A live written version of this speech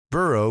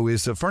Burrow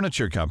is a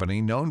furniture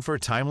company known for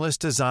timeless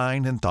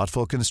design and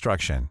thoughtful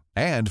construction,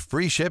 and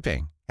free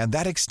shipping, and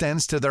that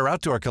extends to their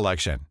outdoor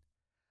collection.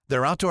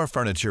 Their outdoor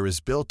furniture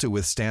is built to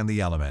withstand the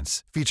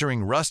elements,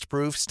 featuring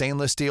rust-proof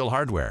stainless steel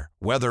hardware,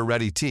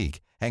 weather-ready teak,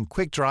 and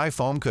quick-dry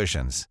foam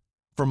cushions.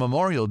 For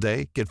Memorial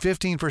Day, get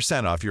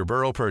 15% off your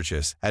Burrow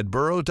purchase at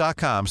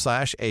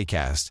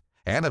burrow.com/acast,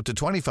 and up to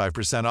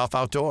 25% off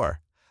outdoor.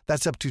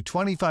 That's up to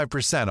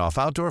 25% off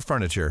outdoor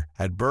furniture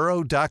at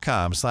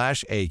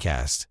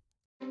burrow.com/acast.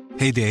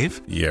 Hey,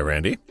 Dave. Yeah,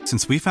 Randy.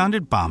 Since we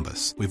founded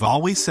Bombas, we've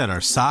always said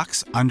our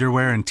socks,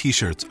 underwear, and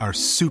T-shirts are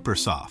super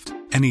soft.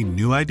 Any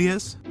new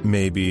ideas?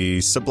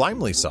 Maybe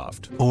sublimely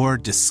soft. Or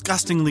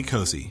disgustingly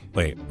cozy.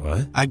 Wait, what?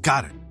 I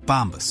got it.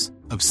 Bombas.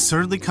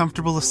 Absurdly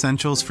comfortable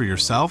essentials for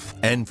yourself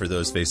and for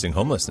those facing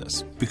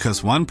homelessness.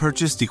 Because one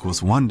purchased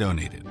equals one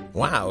donated.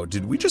 Wow,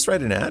 did we just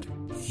write an ad?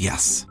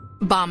 Yes.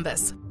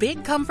 Bombas.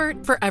 Big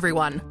comfort for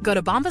everyone. Go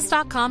to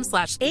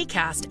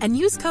bombas.com/ACAST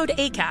and use code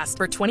ACAST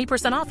for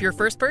 20% off your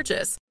first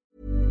purchase.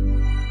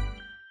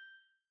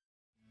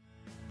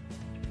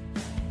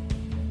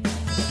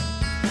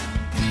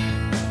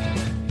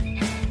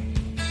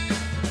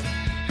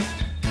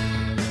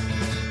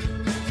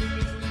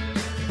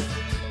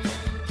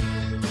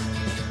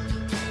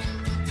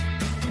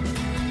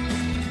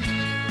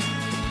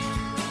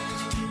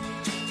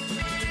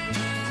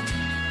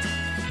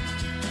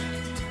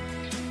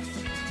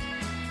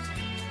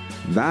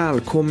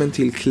 Välkommen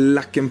till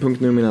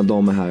Klacken.nu mina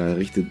damer och herrar.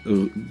 Riktigt ja,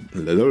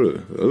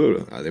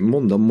 det är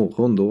måndag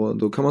morgon,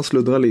 då kan man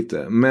sluddra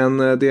lite. Men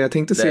det jag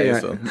tänkte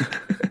säga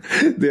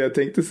det jag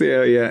tänkte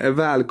säga är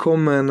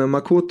välkommen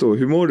Makoto,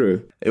 hur mår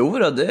du? Jo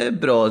då, det är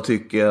bra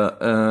tycker jag.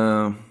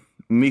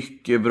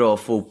 Mycket bra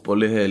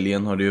fotboll i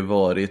helgen har det ju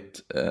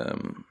varit.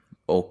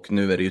 Och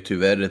nu är det ju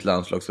tyvärr ett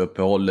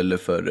landslagsuppehåll, eller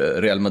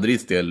för Real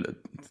Madrids del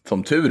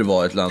som tur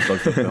var ett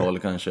landslagsuppehåll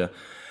kanske.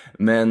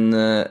 Men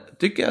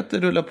tycker jag att det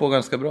rullar på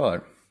ganska bra här.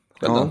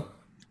 Ja.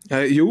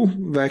 Jo,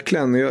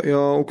 verkligen. Jag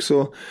har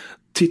också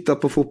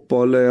tittat på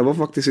fotboll. Jag var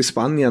faktiskt i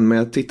Spanien, men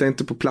jag tittade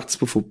inte på plats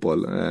på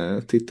fotboll.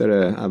 Jag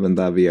tittade även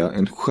där via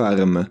en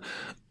skärm.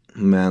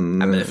 Men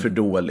det är för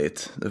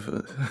dåligt.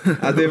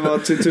 Ja, det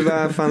var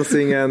tyvärr fanns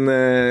ingen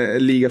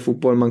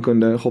ligafotboll man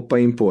kunde hoppa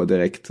in på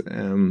direkt.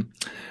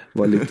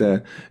 Var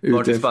lite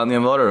Vart i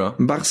Spanien var det då?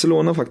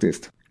 Barcelona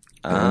faktiskt.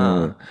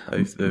 Ja,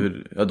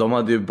 de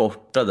hade ju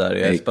borta där.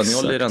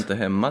 Espanyol är inte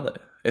hemma där.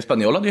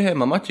 Espanyol hade ju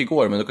hemmamatch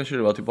igår, men då kanske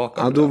du var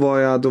tillbaka. Ja,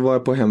 då var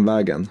jag på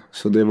hemvägen.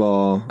 Så det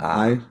var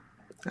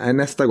nej,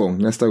 nästa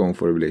gång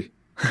får det bli.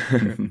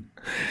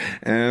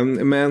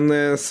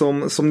 Men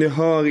som ni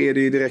hör är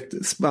det ju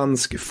direkt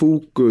spansk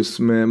fokus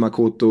med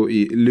Makoto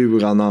i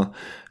lurarna.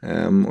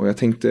 Och jag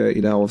tänkte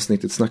i det här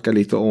avsnittet snacka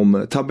lite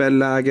om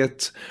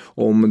tabelläget,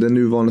 om den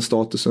nuvarande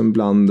statusen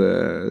bland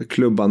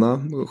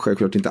klubbarna.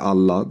 Självklart inte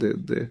alla,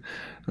 det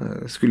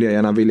skulle jag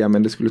gärna vilja,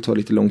 men det skulle ta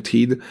lite lång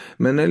tid.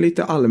 Men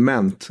lite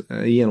allmänt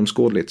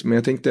genomskådligt. Men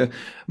jag tänkte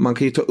man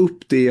kan ju ta upp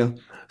det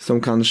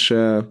som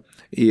kanske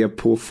är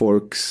på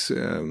folks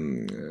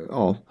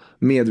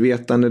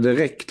medvetande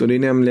direkt. Och det är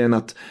nämligen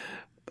att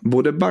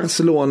både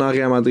Barcelona och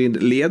Real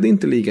Madrid leder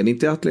inte ligan,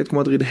 inte Atletico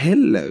Madrid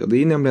heller.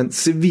 Det är nämligen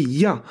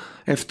Sevilla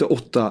efter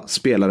 8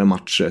 spelade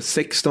matcher,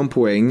 16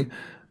 poäng.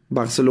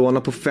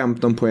 Barcelona på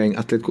 15 poäng,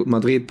 Atletico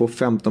Madrid på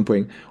 15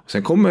 poäng. Och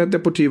sen kommer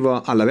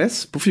Deportivo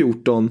Alaves på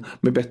 14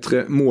 med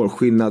bättre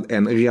målskillnad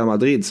än Real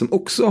Madrid som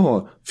också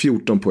har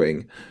 14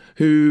 poäng.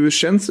 Hur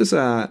känns det så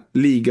här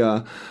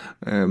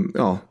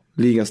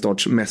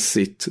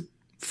ligastartsmässigt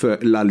för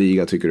La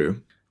Liga tycker du?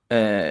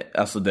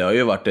 Alltså det har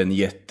ju varit en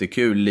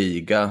jättekul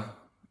liga,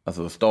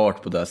 alltså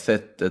start på det här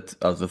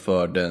sättet, alltså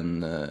för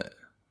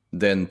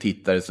den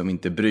tittare som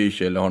inte bryr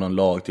sig eller har någon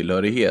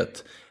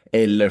lagtillhörighet,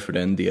 eller för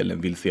den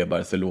delen vill se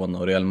Barcelona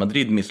och Real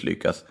Madrid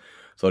misslyckas,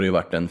 så har det ju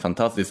varit en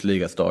fantastisk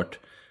ligastart.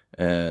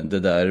 Det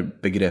där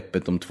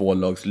begreppet om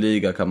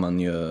tvålagsliga kan man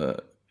ju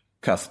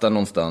kasta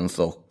någonstans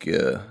och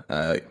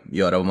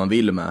göra vad man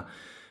vill med.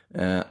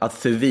 Att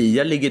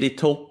Sevilla ligger i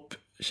topp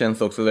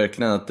känns också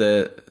verkligen att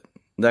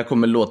det här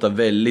kommer låta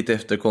väldigt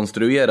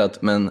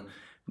efterkonstruerat, men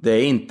det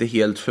är inte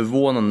helt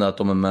förvånande att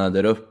de är med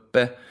där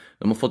uppe.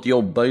 De har fått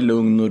jobba i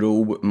lugn och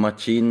ro.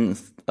 Machin,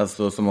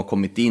 alltså, som har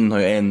kommit in, har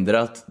ju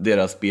ändrat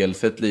deras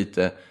spelsätt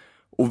lite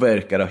och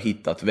verkar ha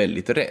hittat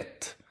väldigt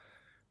rätt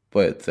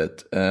på ett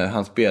sätt.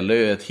 Han spelar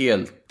ju ett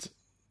helt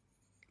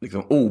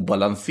liksom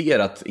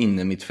obalanserat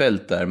inne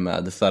mittfält där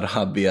med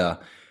Sarabia,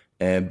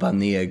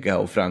 Banega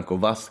och Franco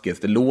Vasquez.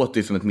 Det låter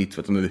ju som ett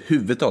mittfält som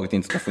överhuvudtaget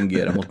inte ska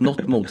fungera mot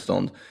något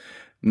motstånd.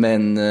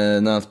 Men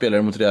när han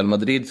spelade mot Real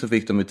Madrid så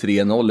fick de ju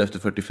 3-0 efter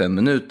 45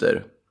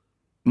 minuter.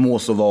 Må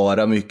så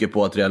vara mycket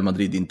på att Real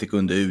Madrid inte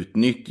kunde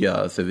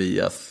utnyttja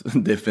Sevillas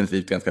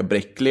defensivt ganska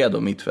bräckliga då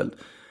mittfält.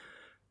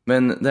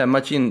 Men det här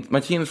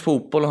Machins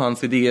fotboll och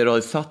hans idéer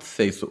har satt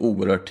sig så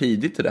oerhört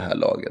tidigt i det här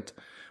laget.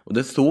 Och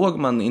det såg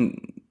man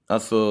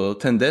alltså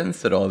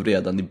tendenser av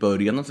redan i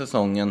början av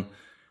säsongen.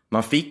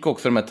 Man fick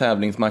också de här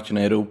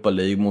tävlingsmatcherna i Europa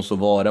League, må så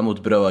vara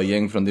mot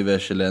brödgäng från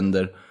diverse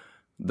länder,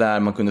 där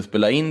man kunde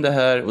spela in det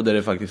här och där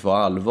det faktiskt var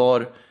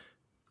allvar.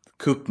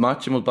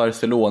 Cupmatchen mot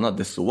Barcelona,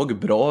 det såg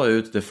bra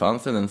ut. Det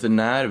fanns en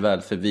när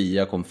väl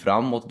Sevilla kom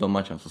framåt de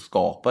matcherna så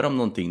skapade de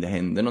någonting, det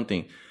hände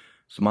någonting.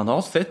 Så man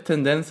har sett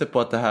tendenser på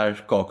att det här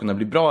ska kunna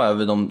bli bra,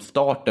 även om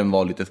starten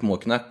var lite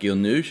småknackig. Och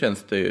nu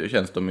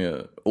känns de ju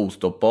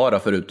ostoppbara,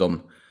 förutom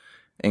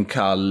en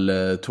kall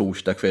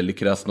torsdagkväll i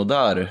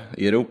Krasnodar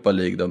i Europa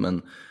League då.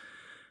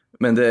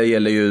 Men det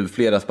gäller ju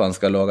flera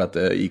spanska lag att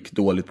det gick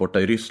dåligt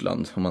borta i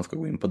Ryssland, om man ska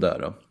gå in på det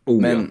då.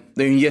 Men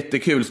det är ju en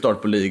jättekul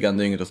start på ligan,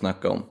 det är inget att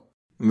snacka om.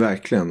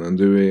 Verkligen,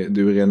 du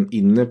är redan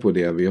inne på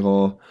det. Vi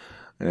har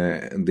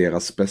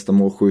deras bästa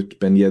målskytt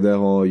Ben Yedder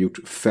har gjort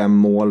 5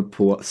 mål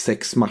på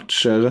 6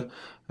 matcher.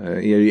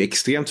 Det är ju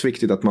extremt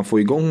viktigt att man får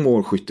igång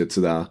målskyttet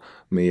sådär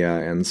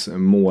med ens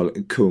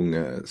målkung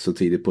så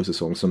tidigt på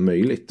säsong som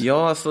möjligt.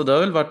 Ja, alltså det har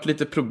väl varit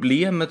lite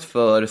problemet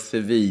för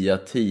Sevilla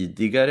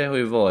tidigare har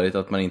ju varit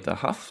att man inte har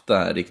haft det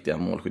här riktiga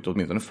målskyttet,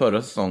 åtminstone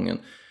förra säsongen.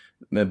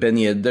 Med Ben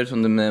Yedder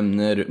som du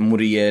nämner,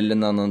 Muriel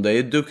en annan, det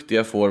är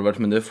duktiga forwards,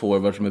 men det är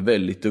forwards som är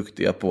väldigt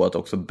duktiga på att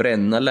också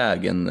bränna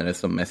lägen när det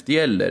som mest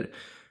gäller.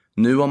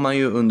 Nu har man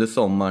ju under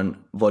sommaren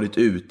varit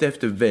ute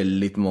efter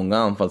väldigt många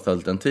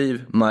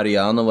anfallsalternativ.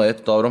 Mariano var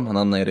ett av dem, han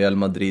hamnade i Real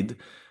Madrid.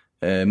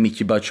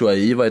 Michy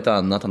Batshuayi var ett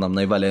annat, han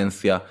hamnade i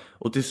Valencia.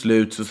 Och till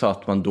slut så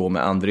satt man då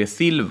med André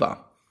Silva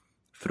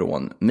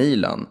från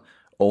Milan.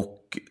 Och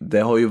det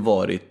har ju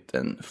varit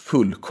en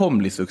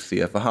fullkomlig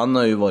succé, för han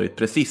har ju varit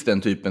precis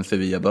den typen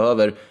Sevilla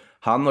behöver.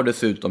 Han har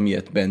dessutom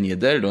gett Ben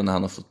Yedder då, när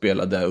han har fått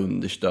spela det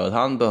understöd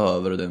han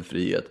behöver och den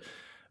frihet.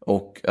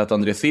 Och att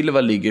André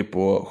Silva ligger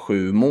på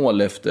 7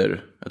 mål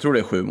efter, jag tror det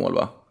är 7 mål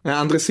va? Nej,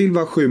 André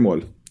Silva 7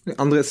 mål.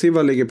 André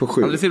Silva ligger på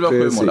 7. André Silva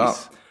 7 mål, ja.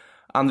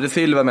 André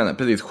Silva menar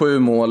precis 7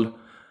 mål.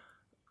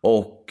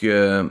 Och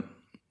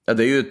ja,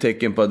 det är ju ett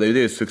tecken på, det är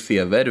ju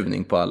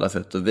succévärvning på alla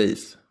sätt och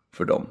vis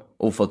för dem.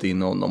 Och fått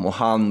in honom, och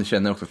han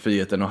känner också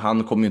friheten, och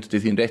han kommer ju inte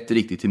till sin rätt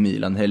riktigt till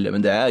Milan heller.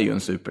 Men det är ju en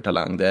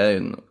supertalang, det är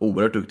en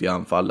oerhört duktig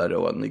anfallare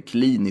och en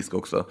klinisk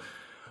också.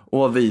 Och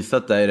har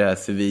visat det i det här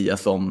Sevilla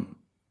som,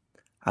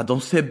 ja,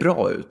 de ser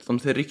bra ut. De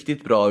ser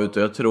riktigt bra ut,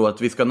 och jag tror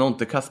att vi ska nog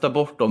inte kasta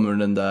bort dem ur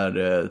den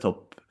där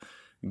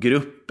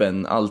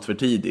toppgruppen allt för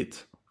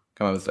tidigt,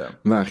 kan man väl säga.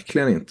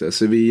 Verkligen inte.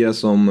 Sevilla,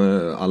 som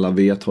alla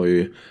vet, har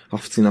ju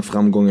haft sina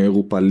framgångar i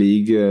Europa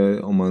League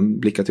om man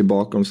blickar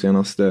tillbaka de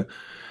senaste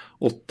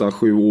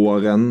 8-7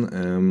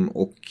 åren,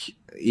 och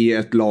är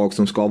ett lag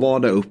som ska vara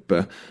där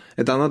uppe.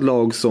 Ett annat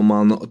lag som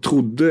man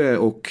trodde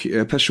och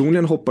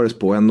personligen hoppades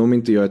på, ändå om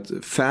inte jag är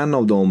ett fan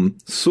av dem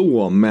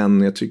så,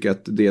 men jag tycker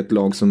att det är ett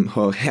lag som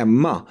hör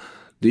hemma.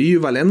 Det är ju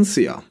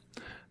Valencia,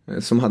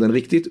 som hade en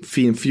riktigt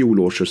fin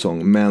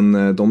fjolårssäsong,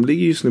 men de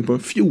ligger just nu på en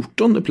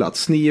 14:e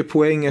plats, 9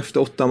 poäng efter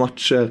 8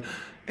 matcher,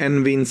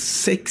 en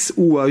vinst, 6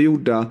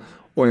 oavgjorda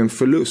och en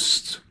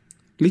förlust.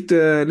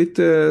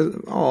 Lite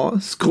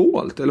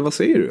skrålt, eller vad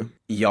säger du?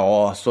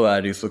 Ja, så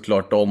är det ju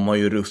såklart. De har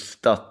ju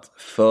rustat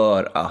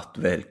för att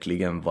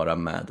verkligen vara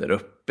med där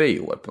uppe i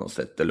år på något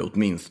sätt. Eller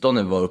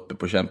åtminstone vara uppe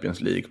på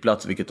Champions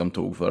League-plats, vilket de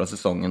tog förra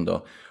säsongen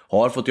då.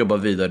 Har fått jobba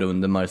vidare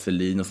under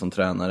Marcelino som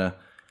tränare.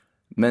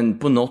 Men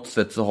på något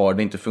sätt så har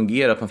det inte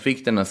fungerat. Man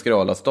fick den här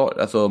skrala start.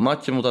 Alltså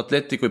matchen mot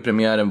Atletico i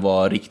premiären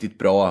var riktigt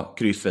bra.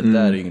 Krysset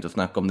där är inget att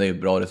snacka om. Det är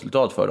ett bra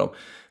resultat för dem.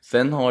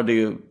 Sen har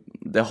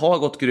det har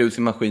gått grus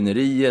i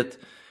maskineriet.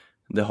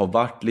 Det har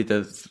varit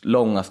lite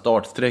långa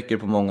startsträckor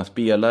på många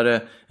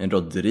spelare. En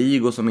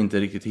Rodrigo som inte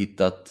riktigt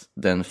hittat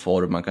den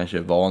form man kanske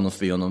är van att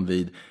se honom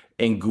vid.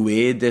 En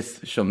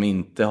Guedes som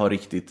inte har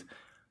riktigt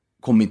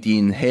kommit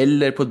in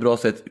heller på ett bra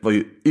sätt. Var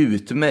ju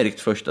utmärkt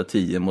första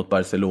 10 mot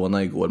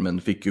Barcelona igår,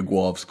 men fick ju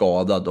gå av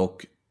skadad.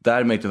 Och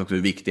där märktes också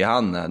hur viktig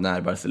han är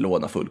när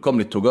Barcelona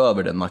fullkomligt tog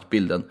över den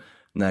matchbilden.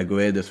 När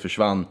Guedes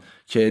försvann.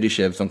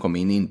 Cheryshev som kom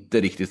in,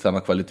 inte riktigt samma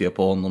kvalitet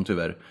på honom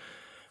tyvärr.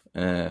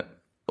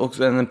 Och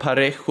sen en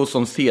Parejo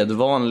som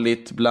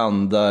sedvanligt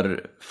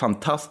blandar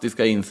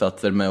fantastiska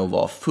insatser med att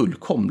vara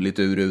fullkomligt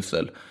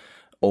urusel.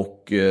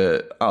 Och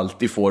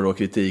alltid får då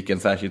kritiken,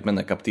 särskilt med den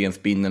här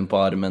kaptenspinnen på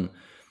armen.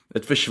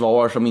 Ett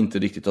försvar som inte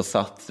riktigt har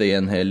satt sig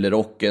än heller,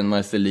 och en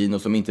Marcelino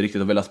som inte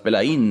riktigt har velat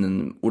spela in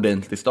en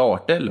ordentlig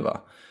startelva.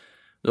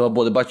 Du har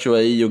både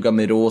Batshuayi och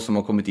Gamero som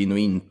har kommit in och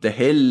inte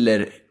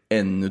heller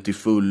ännu till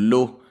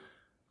fullo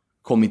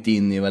kommit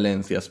in i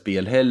Valencias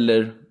spel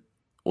heller.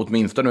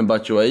 Åtminstone med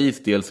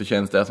Batshuayis del så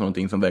känns det som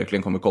någonting som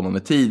verkligen kommer komma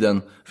med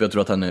tiden. För jag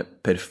tror att han är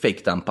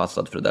perfekt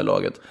anpassad för det där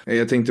laget.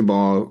 Jag tänkte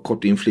bara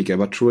kort inflika.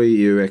 Batshuayi är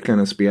ju verkligen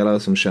en spelare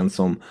som känns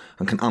som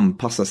han kan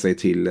anpassa sig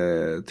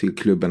till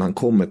klubben han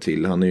kommer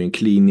till. Han är ju en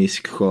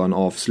klinisk skön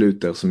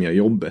avslutare som gör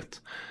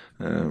jobbet.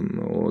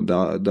 Och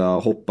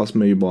där hoppas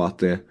man ju bara att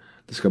det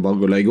ska bara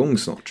rulla igång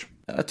snart.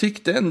 Jag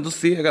tyckte ändå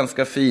se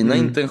ganska fina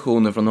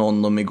intentioner från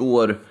honom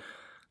igår.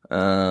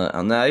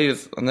 Han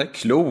är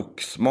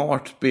klok,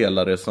 smart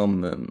spelare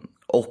som,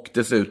 och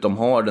dessutom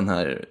har den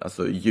här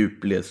alltså,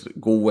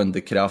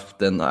 djupledsgående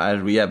kraften och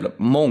är jävla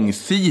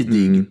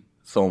mångsidig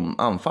som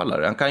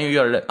anfallare. Han kan ju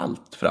göra det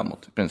allt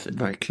framåt i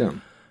princip.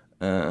 Verkligen.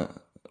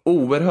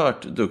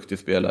 Oerhört duktig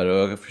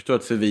spelare, och jag förstår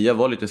att Sevilla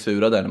var lite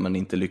sura där när man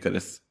inte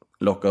lyckades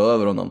locka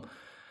över honom.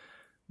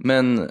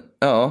 Men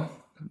ja,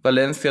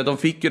 Valencia, de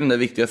fick ju den där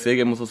viktiga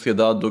segern mot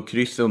Sociedad och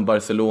kryssen mot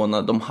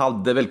Barcelona. De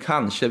hade väl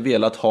kanske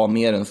velat ha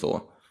mer än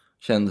så,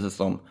 kändes det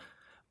som,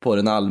 på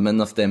den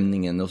allmänna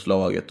stämningen hos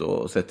laget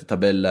och sett i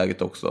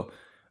tabelläget också.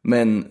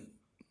 Men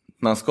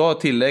man ska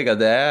tillägga,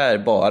 det är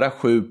bara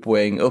 7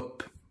 poäng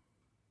upp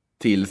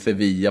till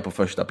Sevilla på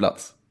första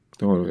plats.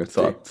 Det har du rätt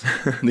så i. att,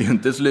 det är ju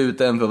inte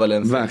slut än för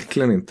Valencia.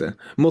 Verkligen inte.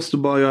 Måste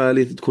bara göra ett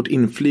litet kort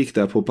inflik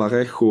där på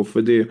Parejo,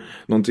 för det är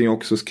någonting jag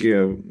också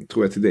skrev,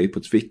 tror jag, till dig på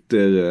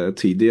Twitter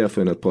tidigare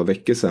för ett par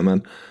veckor sedan,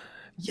 men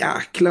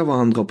jäklar vad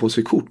han drar på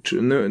sig kort.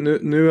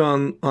 Nu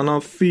han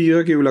har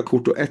 4 gula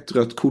kort och 1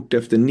 rött kort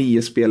efter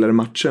 9 spelade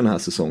matcher den här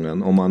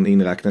säsongen, om man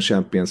inräknar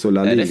Champions och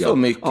La Liga. Är det så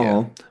mycket?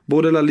 Ja,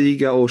 både La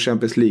Liga och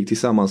Champions League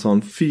tillsammans har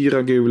han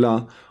 4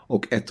 gula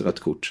och 1 rött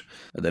kort.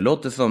 Ja, det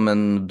låter som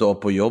en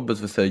dag på jobbet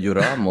för Sergio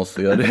Ramos,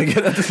 och jag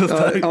reagerar inte så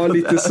starkt. Ja,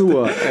 lite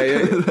så.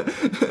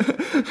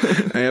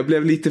 Jag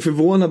blev lite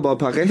förvånad bara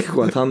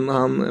Parejo att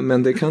han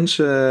men det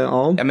kanske,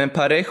 ja. Ja, men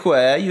Parejo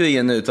är ju i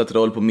en utsatt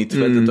roll på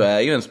mittfältet och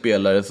är ju en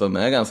spelare som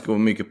är ganska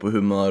mycket på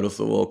humör och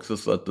så också,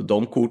 så att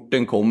de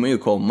korten kommer ju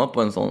komma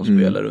på en sån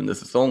spelare under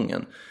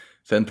säsongen.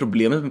 Sen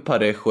problemet med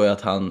Parejo är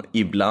att han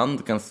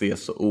ibland kan se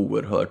så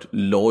oerhört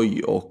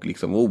loj och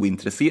liksom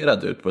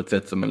ointresserad ut på ett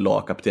sätt som en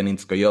lagkapten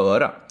inte ska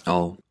göra.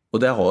 Ja. Och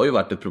det har ju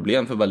varit ett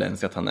problem för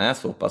Valencia att han är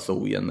så pass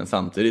ojämn, men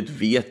samtidigt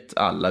vet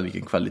alla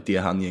vilken kvalitet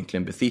han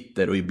egentligen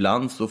besitter, och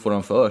ibland så får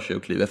han för sig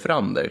och kliver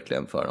fram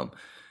verkligen för dem.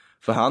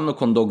 För han och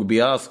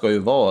Kondogbia ska ju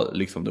vara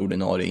liksom det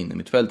ordinarie inne i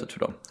mittfältet för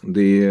dem.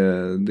 Det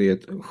är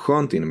ett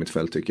skönt inne i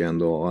mittfält tycker jag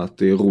ändå, att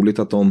det är roligt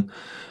att de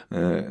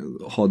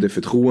har det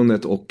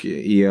förtroendet och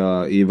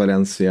är i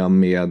Valencia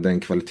med den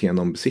kvaliteten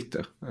de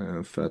besitter.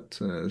 För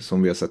att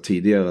som vi har sett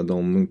tidigare,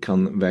 de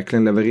kan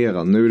verkligen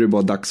leverera. Nu är det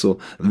bara dags att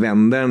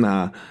vända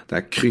det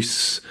här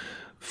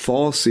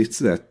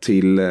kryssfacit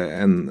till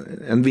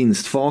en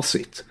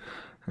vinstfacit.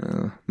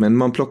 Men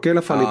man plockar i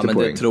alla fall lite men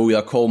poäng. Det tror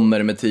jag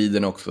kommer med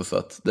tiden också, så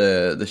att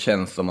det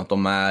känns som att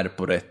de är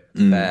på rätt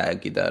väg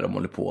i det de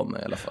håller på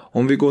med i alla fall.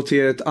 Om vi går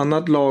till ett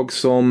annat lag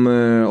som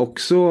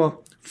också,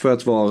 för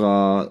att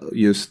vara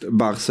just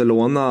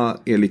Barcelona,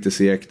 är lite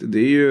segt. Det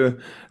är ju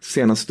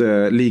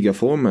senaste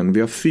ligaformen. Vi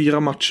har 4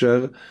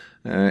 matcher,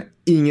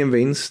 ingen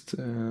vinst,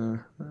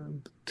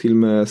 till och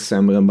med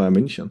sämre än Bayern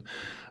München.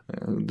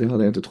 Det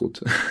hade jag inte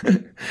trott.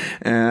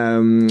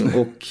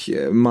 Och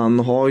man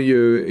har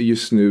ju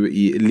just nu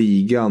i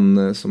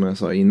ligan, som jag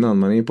sa innan,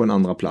 man är på en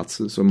andra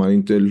plats, så man är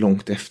inte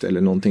långt efter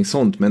eller någonting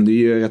sånt, men det är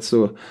ju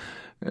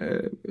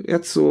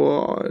rätt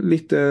så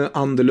lite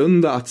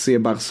annorlunda att se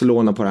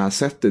Barcelona på det här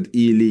sättet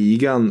i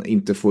ligan,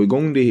 inte få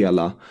igång det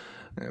hela.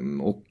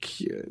 Och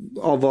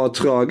vara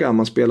tröga.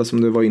 Man spelar,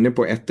 som du var inne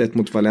på, 1-1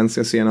 mot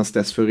Valencia senast,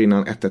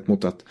 dessförinnan 1-1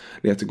 mot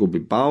Atletico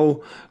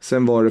Bilbao,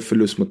 sen var det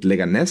förlust mot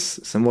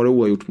Leganés, sen var det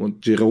oavgjort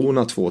mot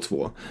Girona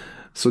 2-2.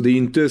 Så det är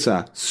inte så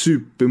här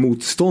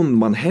supermotstånd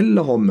man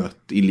heller har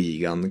mött i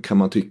ligan, kan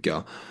man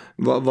tycka.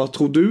 Vad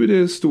tror du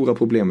det stora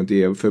problemet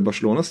är för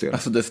Barcelonas del?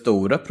 Alltså det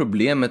stora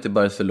problemet i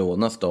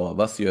Barcelona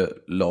stavas ju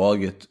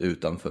laget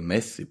utanför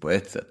Messi på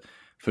ett sätt.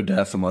 För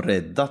det som har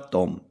räddat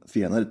dem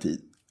senare tid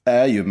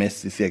är ju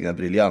Messis egna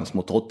briljans.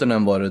 Mot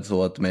Tottenham var det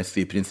så att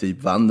Messi i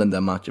princip vann den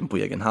där matchen på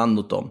egen hand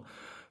åt dem.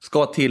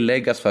 Ska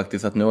tilläggas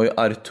faktiskt att nu har ju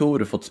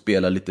Artur fått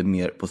spela lite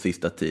mer på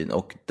sista tiden,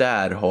 och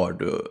där har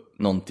du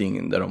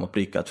någonting där de har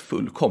prickat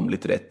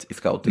fullkomligt rätt i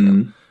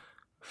scoutingen.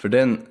 För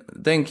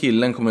den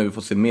killen kommer vi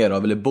få se mer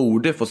av, eller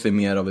borde få se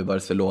mer av i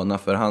Barcelona,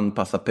 för han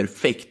passar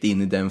perfekt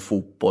in i den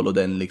fotboll och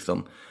den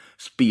liksom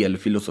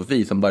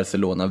spelfilosofi som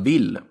Barcelona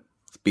vill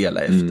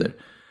spela efter.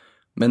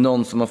 Men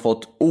någon som har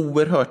fått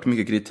oerhört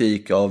mycket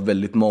kritik av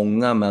väldigt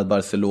många med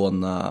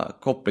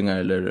Barcelona-kopplingar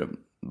eller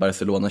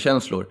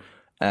Barcelona-känslor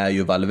är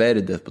ju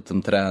Valverde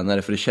som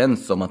tränare, för det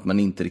känns som att man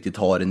inte riktigt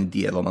har en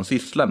idé vad man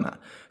sysslar med.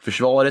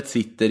 Försvaret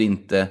sitter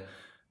inte,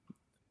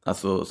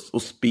 alltså,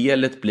 och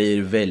spelet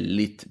blir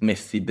väldigt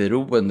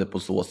Messi-beroende på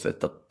så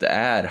sätt att det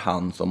är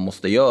han som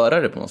måste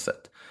göra det på något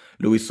sätt.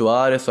 Luis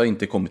Suarez har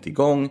inte kommit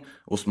igång.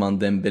 Ousmane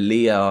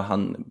Dembélé,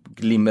 han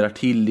glimrar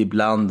till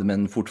ibland,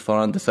 men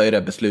fortfarande så är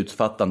det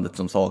beslutsfattandet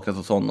som saknas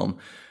hos honom.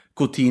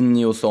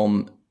 Coutinho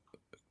som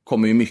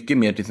kommer ju mycket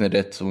mer till sin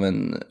rätt som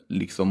en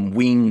liksom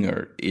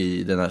winger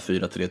i den här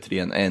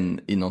 4-3-3 än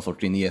i någon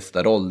sorts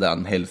Iniesta-roll där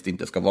han helst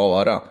inte ska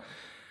vara.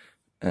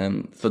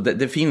 Så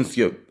det finns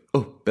ju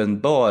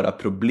uppenbara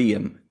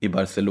problem i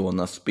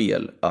Barcelonas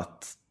spel,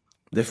 att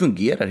det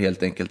fungerar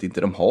helt enkelt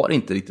inte. De har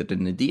inte riktigt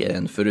en idé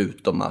än,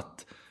 förutom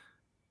att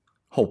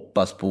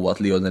hoppas på att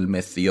Lionel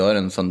Messi gör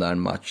en sån där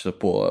match så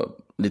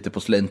lite på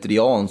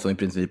slentrian som i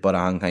princip bara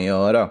han kan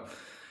göra.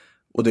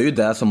 Och det är ju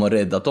det som har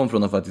räddat dem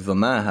från att faktiskt vara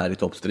med här i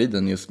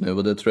toppstriden just nu,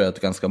 och det tror jag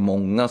att ganska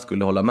många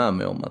skulle hålla med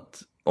mig om,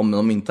 att om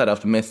de inte hade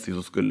haft Messi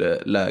så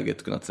skulle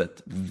läget kunnat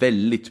sett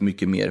väldigt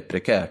mycket mer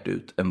prekärt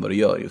ut än vad det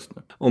gör just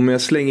nu. Om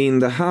jag slänger in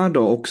det här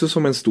då också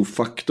som en stor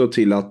faktor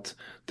till att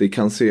det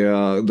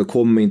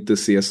kommer inte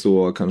se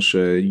så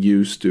kanske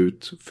ljust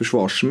ut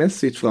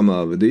försvarsmässigt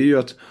framöver, det är ju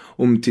att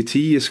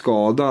Umtiti är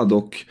skadad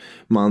och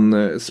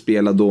man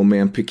spelar då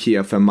med en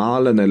Piqué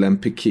Vermaelen eller en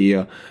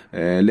Piqué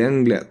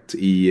Lenglet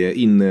i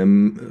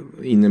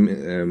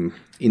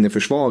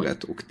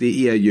inneförsvaret, och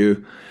det är ju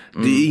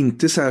det är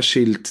inte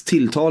särskilt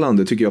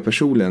tilltalande tycker jag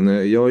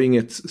personligen. Jag är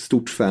inget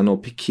stort fan av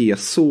Piqué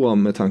så,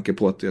 med tanke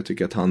på att jag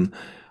tycker att han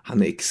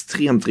är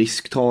extremt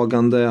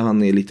risktagande,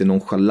 han är lite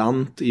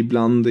nonchalant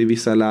ibland i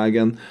vissa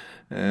lägen.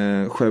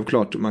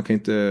 Självklart, man kan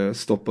inte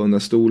stoppa under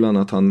stolen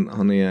att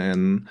han är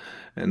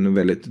en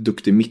väldigt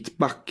duktig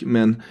mittback,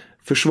 men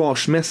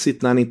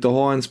försvarsmässigt när han inte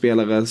har en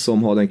spelare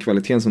som har den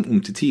kvaliteten som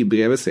Umtiti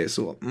bredvid sig,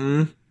 så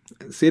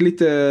ser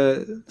lite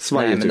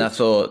svajigt ut. Men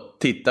alltså,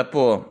 titta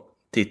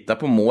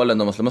på målen.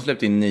 De har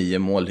släppt in 9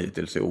 mål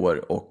hittills i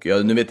år. Och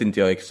nu vet inte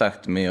jag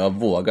exakt, men jag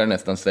vågar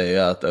nästan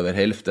säga att över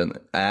hälften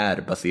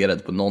är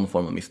baserad på någon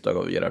form av misstag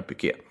av Gerard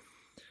Piqué.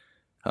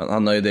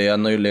 Han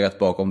har ju legat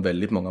bakom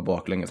väldigt många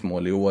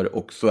baklängesmål i år.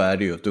 Och så är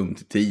det ju ett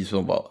Umtiti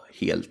som var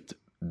helt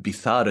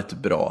bizarrt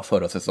bra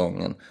förra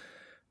säsongen.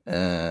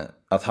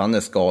 Att han är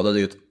skadad är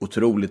ju ett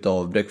otroligt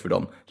avbräck för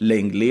dem.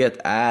 Lenglet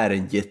är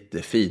en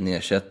jättefin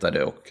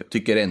ersättare och jag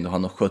tycker ändå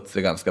han har skött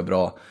sig ganska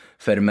bra.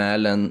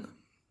 Vermaelen,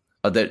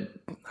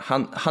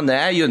 han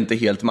är ju inte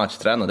helt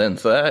matchtränad än,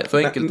 så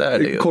enkelt är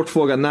det ju. Kort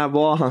fråga, när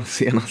var han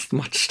senast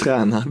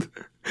matchtränad?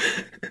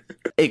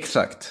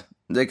 Exakt.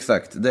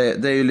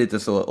 Det är ju lite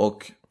så,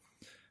 och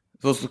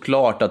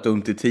såklart att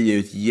Umtiti är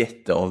ett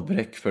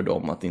jätteavbräck för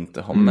dem att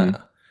inte ha med.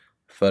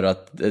 För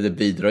att det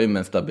bidrar ju med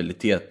en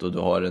stabilitet, och du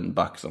har en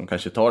back som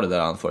kanske tar det där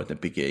ansvaret när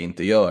Piqué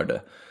inte gör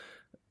det.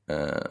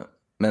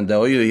 Men det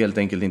har ju helt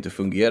enkelt inte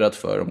fungerat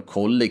för dem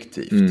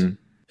kollektivt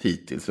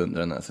hittills under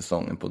den här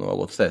säsongen på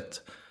något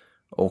sätt.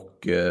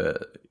 Och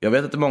jag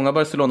vet att många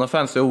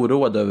Barcelona-fans är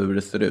oroade över hur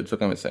det ser ut, så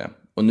kan vi säga.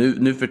 Och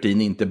nu för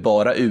tiden inte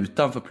bara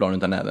utanför plan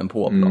utan även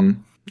på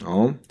plan.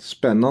 Ja,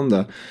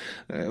 spännande.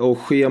 Och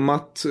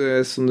schemat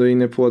som du är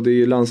inne på, det är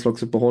ju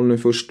landslagsuppehåll nu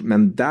först,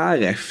 men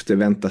därefter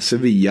väntar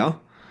Sevilla.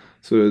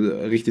 Så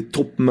riktigt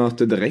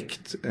toppmöte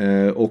direkt.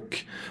 Och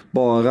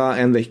bara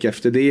en vecka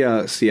efter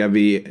det ser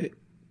vi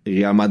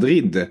Real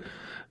Madrid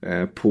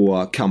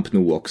på Camp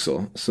Nou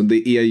också. Så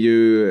det är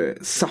ju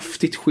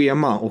saftigt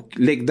schema, och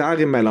lägg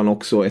däremellan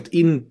också ett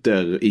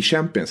Inter i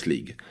Champions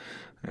League.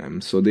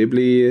 Så det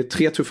blir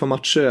 3 tuffa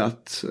matcher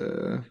att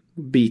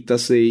bita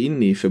sig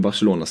in i för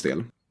Barcelonas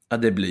del. Ja,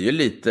 det blir ju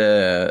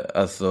lite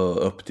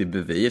upp till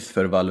bevis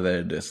för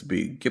Valverdes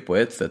bygge på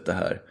ett sätt det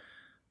här.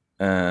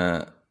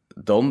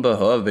 De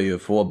behöver ju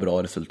få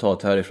bra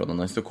resultat härifrån,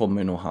 annars så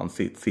kommer nog han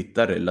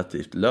sitta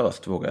relativt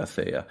löst, vågar jag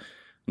säga.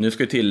 Nu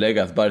ska ju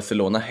tilläggas,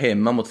 Barcelona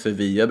hemma mot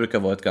Sevilla brukar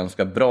vara ett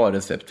ganska bra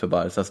recept för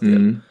Barças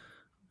del.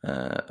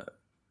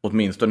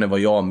 Åtminstone vad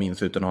jag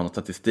minns utan att ha någon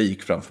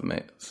statistik framför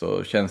mig,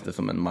 så känns det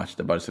som en match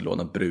där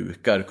Barcelona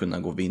brukar kunna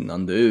gå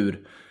vinnande ur.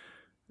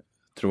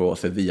 Tror jag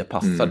Sevilla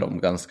passar dem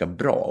ganska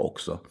bra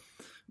också.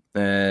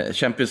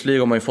 Champions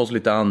League har man ju fått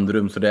lite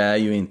andrum, så det är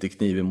ju inte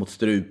kniven mot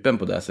strupen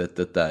på det här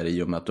sättet där,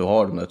 i och med att du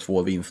har de där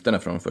 2 vinsterna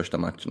från de första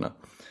matcherna.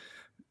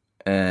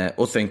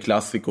 Och sen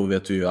Clasico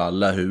vet ju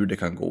alla hur det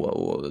kan gå,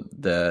 och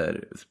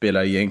där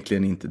spelar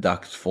egentligen inte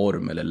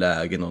dagsform eller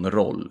läge någon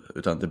roll,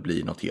 utan det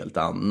blir något helt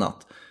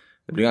annat.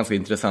 Det blir ganska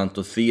intressant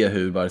att se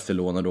hur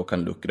Barcelona då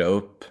kan luckra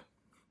upp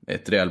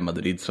ett Real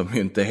Madrid som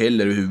ju inte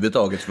heller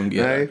överhuvudtaget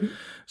fungerar. Nej.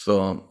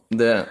 Så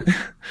det...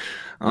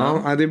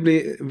 Ja, det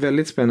blir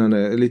väldigt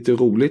spännande. Lite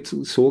roligt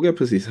såg jag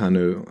precis här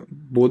nu.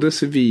 Både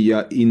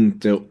Sevilla,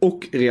 Inter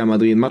och Real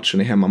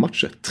Madrid-matchen är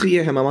hemmamatcher.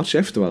 3 hemmamatcher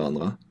efter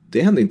varandra.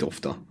 Det händer inte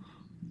ofta.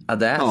 Ja,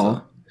 det är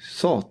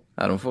så.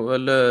 Ja, de får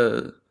väl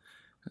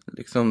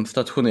liksom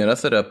stationera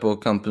sig där på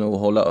Camp Nou och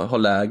ha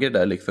läger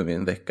där liksom i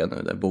en vecka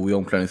nu. Där bo i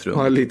omklädningsrum.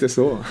 Ja, lite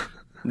så.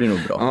 Det blir nog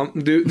bra.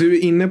 Ja, du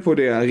är inne på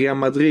det. Real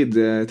Madrid,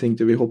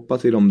 tänkte vi hoppa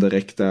till dem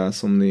direkta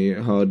som ni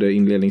hörde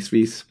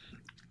inledningsvis.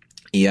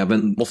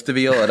 Måste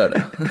vi göra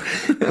det?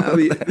 Ja,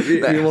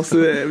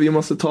 vi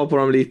måste ta på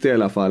dem lite i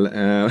alla fall.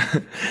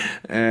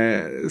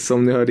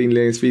 Som ni hörde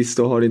inledningsvis,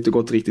 då har det inte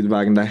gått riktigt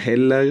vägen där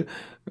heller.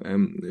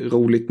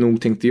 Roligt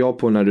nog tänkte jag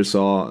på när du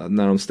sa,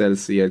 när de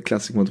ställs i ett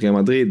klassik mot Real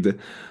Madrid,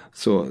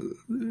 så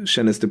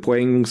kändes det på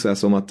en gång så här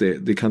som att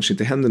det kanske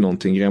inte händer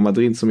någonting. Real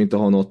Madrid som inte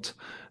har något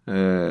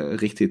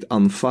riktigt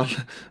anfall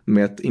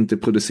med att inte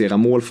producera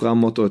mål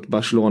framåt, och ett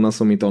Barcelona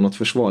som inte har något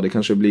försvar. Det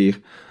kanske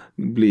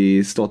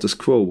blir status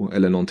quo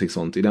eller någonting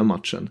sånt i den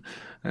matchen.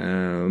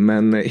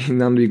 Men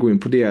innan vi går in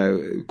på det,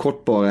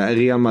 kort bara,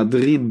 Real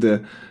Madrid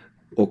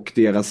och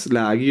deras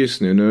läge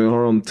just nu. Nu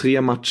har de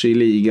 3 matcher i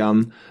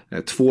ligan,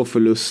 2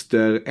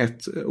 förluster,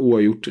 1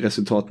 oavgjort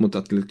resultat mot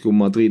Atletico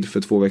Madrid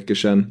för 2 veckor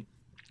sedan.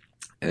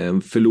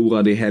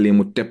 Förlorade i helgen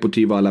mot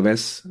Deportivo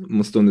Alaves.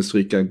 Måste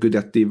understryka,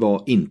 Gudetti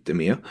var inte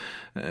med.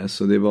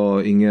 Så det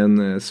var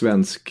ingen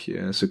svensk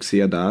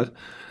succé där.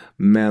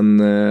 Men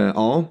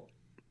ja,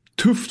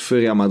 tufft för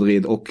Real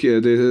Madrid, och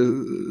det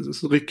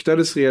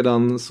ryktades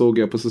redan, såg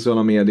jag på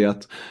sociala medier,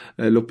 att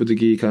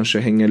Lopetegui kanske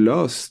hänger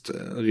löst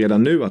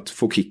redan nu att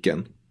få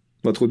kicken.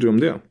 Vad tror du om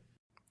det?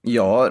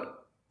 Ja,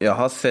 jag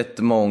har sett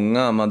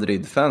många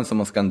Madrid-fans som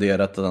har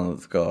skanderat att han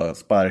ska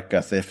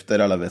sparkas efter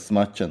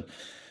Alaves-matchen.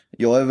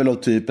 Jag är väl av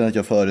typen att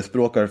jag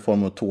förespråkar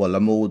form av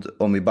tålamod.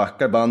 Om vi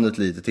backar bandet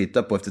lite,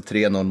 titta på efter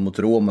 3-0 mot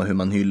Roma hur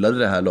man hyllade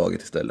det här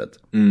laget istället.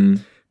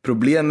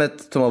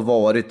 Problemet som har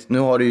varit, nu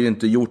har det ju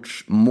inte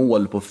gjorts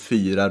mål på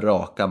 4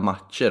 raka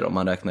matcher om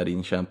man räknar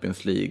in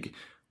Champions League.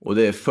 Och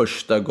det är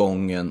första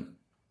gången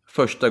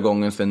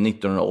sedan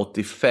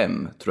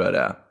 1985 tror jag det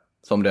är,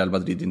 som Real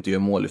Madrid inte gör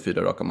mål i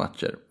 4 raka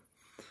matcher.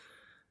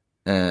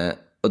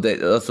 Och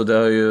det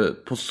har ju,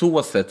 på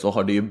så sätt så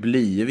har det ju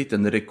blivit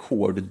en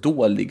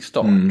rekorddålig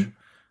start.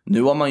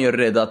 Nu har man ju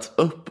räddat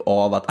upp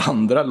av att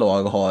andra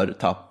lag har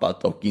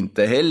tappat och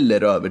inte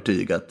heller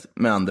övertygat,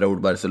 med andra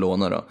ord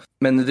Barcelona då.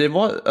 Men det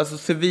var, alltså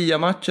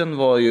Sevilla-matchen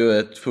var ju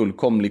ett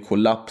fullkomlig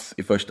kollaps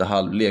i första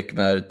halvlek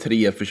med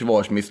 3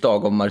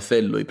 försvarsmisstag av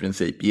Marcelo i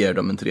princip ger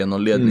dem en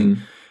 3-0-ledning.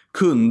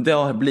 Kunde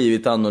ha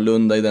blivit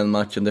annorlunda i den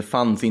matchen, det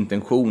fanns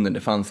intentioner,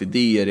 det fanns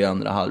idéer i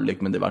andra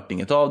halvlek, men det vart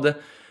inget av det.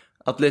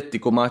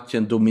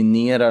 Atletico-matchen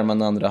dominerar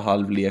man andra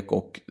halvlek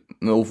och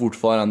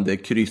fortfarande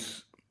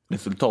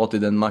kryssresultat i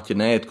den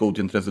matchen är ett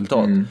godkänt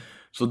resultat.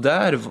 Så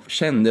där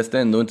kändes det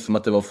ändå inte som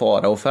att det var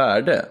fara och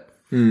färde.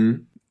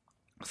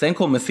 Sen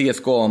kommer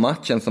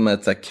CSKA-matchen som är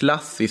ett så här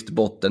klassiskt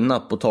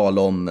bottennapp, på tal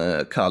om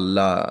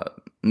kalla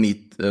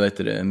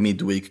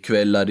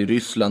midweek-kvällar i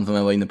Ryssland som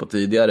jag var inne på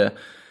tidigare.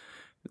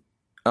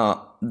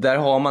 Ja, där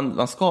har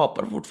man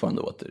skapar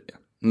fortfarande återigen.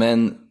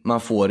 Men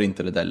man får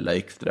inte det där lilla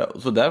extra.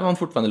 Så där var man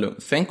fortfarande lugn.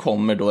 Sen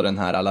kommer då den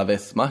här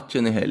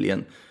Alaves-matchen i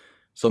helgen,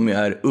 som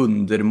är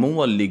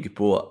undermålig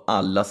på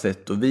alla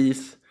sätt och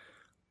vis.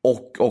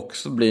 Och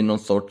också blir någon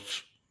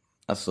sorts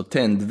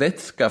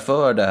tändvätska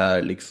för det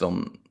här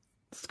liksom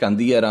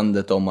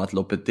skanderandet om att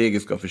Lopetegui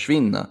ska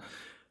försvinna.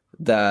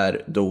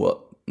 Där då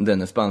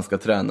den spanska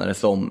tränare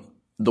som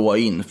då har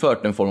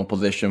infört en form av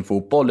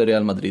possession-fotboll i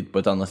Real Madrid på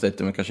ett annat sätt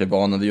än man kanske är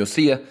van vid att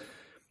se,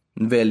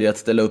 väljer att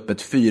ställa upp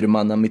ett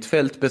 4-manna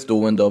mittfält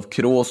bestående av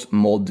Kroos,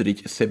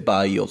 Modric,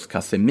 Ceballos,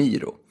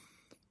 Casemiro.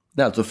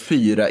 Det är alltså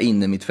 4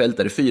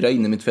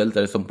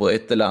 innermittfältare som på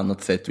ett eller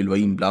annat sätt vill vara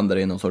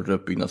inblandade i någon sorts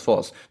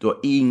uppbyggnadsfas. Du har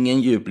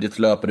ingen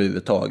djupledslöpare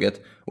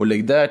överhuvudtaget. Och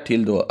lägg där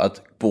till då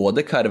att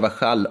både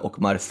Carvajal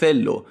och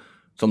Marcelo,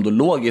 som då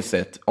logiskt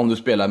sett, om du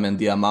spelar med en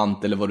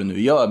diamant eller vad du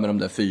nu gör med de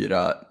där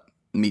 4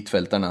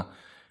 mittfältarna,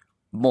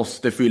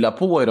 måste fylla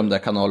på i de där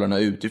kanalerna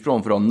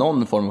utifrån för att ha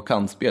någon form av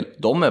kantspel.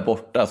 De är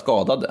borta,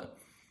 skadade.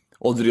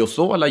 Och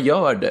Driosola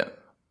gör det.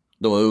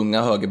 Då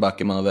unga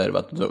högerbacken man har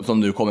värvat, som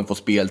nu kommer få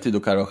speltid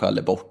och Carvajal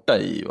är borta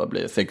i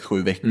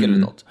 6-7 veckor eller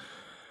något.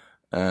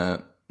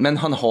 Men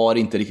han har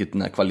inte riktigt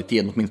den här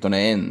kvaliteten,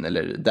 åtminstone en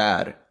eller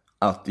där,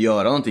 att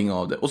göra någonting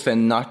av det. Och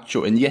sen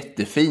Nacho, en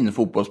jättefin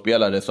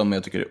fotbollsspelare som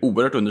jag tycker är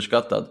oerhört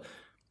underskattad.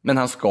 Men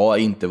han ska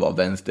inte vara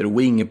vänster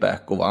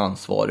wingback och vara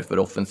ansvarig för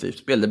offensivt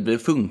spel. Det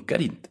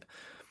funkar inte.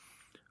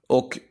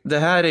 Och det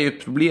här är ju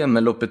ett problem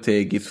med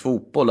Lopeteguis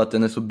fotboll, att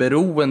den är så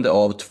beroende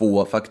av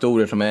 2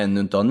 faktorer som jag ännu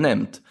inte har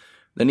nämnt.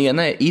 Den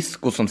ena är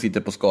Isco som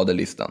sitter på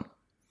skadelistan.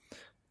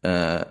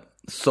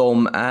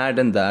 Som är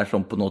den där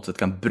som på något sätt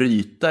kan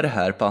bryta det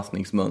här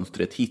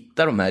passningsmönstret,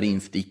 hitta de här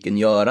insticken,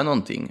 göra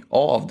någonting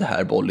av det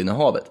här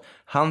bollinnehavet.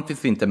 Han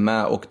finns inte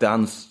med och det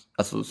hans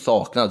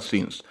saknad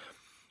syns.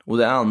 Och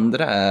det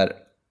andra är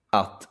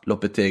att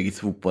Lopeteguis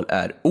fotboll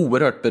är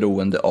oerhört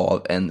beroende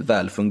av en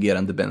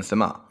välfungerande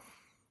Benzema.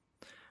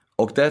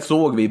 Och där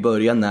såg vi i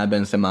början när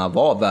Benzema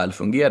var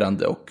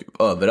välfungerande och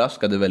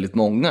överraskade väldigt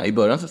många i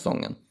början av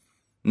säsongen.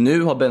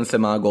 Nu har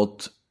Benzema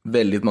gått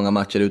väldigt många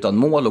matcher utan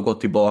mål och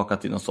gått tillbaka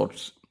till någon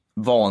sorts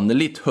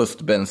vanligt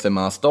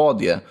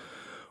höst-Benzema-stadie.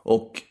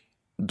 Och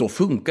då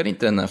funkar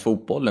inte den här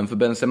fotbollen, för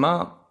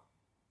Benzema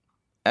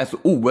är så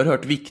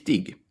oerhört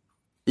viktig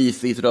i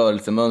sitt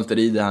rörelsemönster,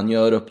 i det han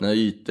gör, öppna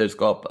ytor,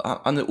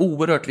 skapa. Han är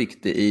oerhört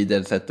viktig i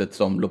det sättet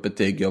som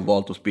Lopetegui har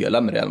valt att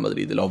spela med Real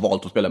Madrid, eller har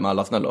valt att spela med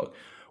alla sina lag.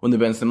 Och när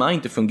Benzema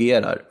inte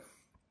fungerar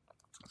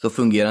så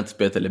fungerar inte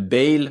spelet. Eller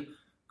Bale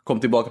kom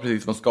tillbaka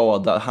precis från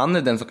skada. Han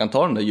är den som kan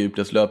ta de där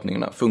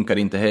djupledslöpningarna. Funkar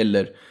inte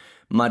heller.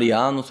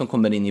 Mariano som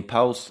kommer in i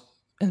paus.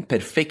 En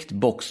perfekt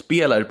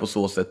boxspelare på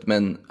så sätt.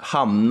 Men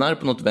hamnar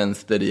på något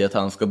vänster i att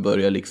han ska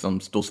börja liksom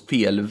stå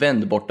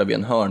felvänd borta vid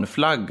en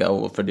hörnflagga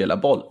och fördela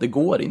boll. Det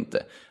går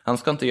inte. Han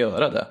ska inte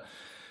göra det.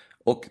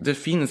 Och det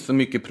finns så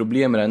mycket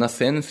problem med det.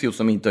 Asensio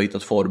som inte har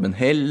hittat formen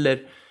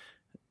heller.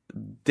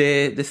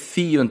 Det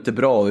ser ju inte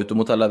bra ut, och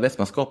mot Alaves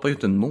man skapar ju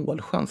inte en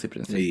målchans i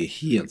princip. Det är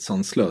helt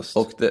sanslöst.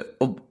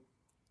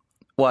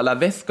 Och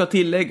Alaves ska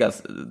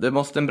tilläggas, det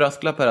måste en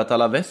brasklapp här, att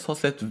Alaves har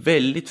sett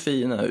väldigt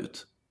fina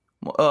ut.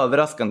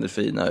 Överraskande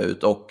fina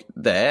ut, och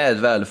det är ett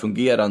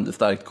välfungerande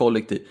starkt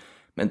kollektiv.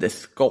 Men det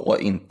ska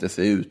inte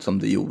se ut som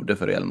det gjorde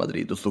för Real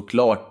Madrid. Och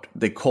såklart,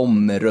 det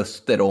kommer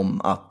röster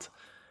om att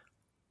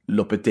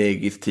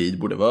Lopeteguis tid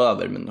borde vara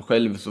över. Men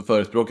själv så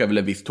förespråkar jag väl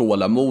en viss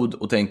tålamod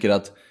och tänker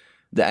att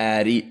det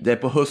är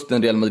på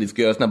hösten Real Madrid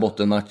ska göra sina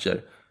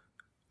bottenmatcher.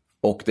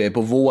 Och det är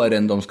på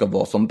våren de ska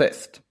vara som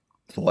bäst.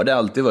 Så har det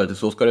alltid varit.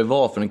 Så ska det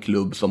vara för en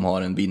klubb som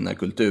har en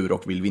vinnarkultur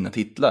och vill vinna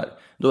titlar.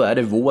 Då är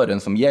det våren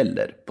som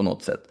gäller på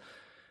något sätt.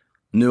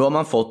 Nu har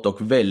man fått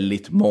dock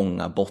väldigt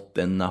många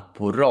bottennapp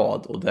på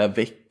rad, och det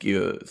väcker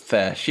ju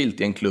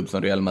särskilt i en klubb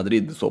som Real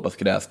Madrid, så pass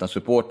kräsna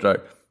supportrar,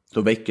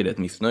 så väcker det ett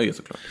missnöje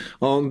såklart.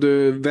 Ja,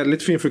 du,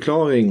 väldigt fin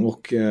förklaring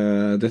och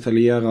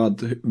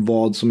detaljerad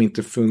vad som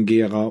inte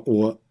fungerar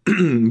och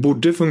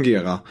borde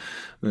fungera.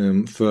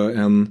 För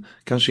en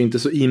kanske inte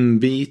så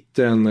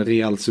inbiten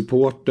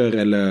Real-supporter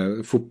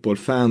eller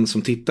fotbollfan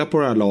som tittar på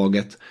det här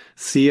laget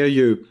ser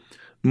ju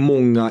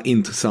många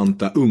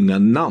intressanta unga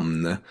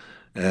namn.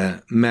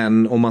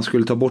 Men om man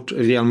skulle ta bort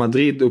Real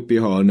Madrid upp i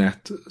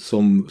hörnet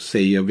som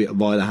säger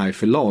vad det här är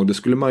för lag, då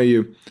skulle man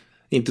ju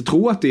inte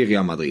tro att det är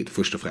Real Madrid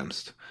först och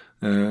främst.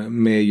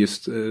 Med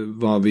just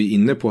vad vi är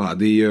inne på här.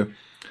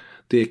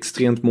 Det är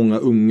extremt många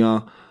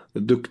unga,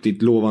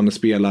 duktigt lovande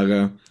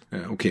spelare.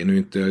 Okej, nu är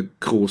inte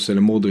Kroos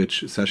eller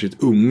Modric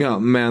särskilt unga,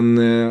 men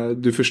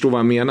du förstår vad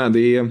jag menar.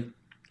 Det är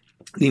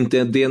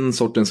inte den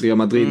sortens Real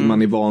Madrid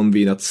man är van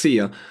vid att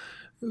se.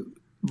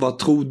 Vad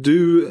tror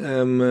du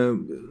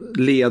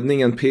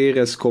ledningen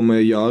Perez kommer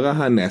göra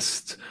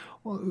härnäst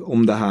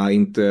om det här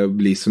inte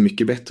blir så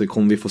mycket bättre?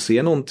 Kommer vi få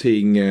se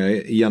någonting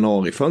i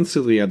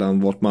januarifönstret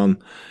redan vart man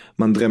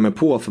drämmer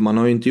på? För man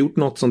har ju inte gjort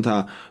något sånt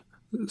här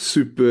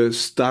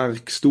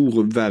superstark,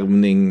 stor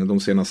värvning de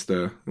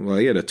senaste,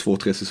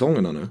 2-3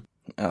 säsongerna nu?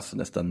 Alltså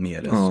nästan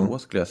mer än så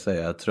skulle jag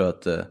säga. Jag tror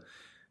att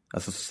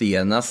alltså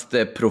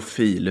senaste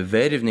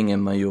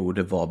profilvärvningen man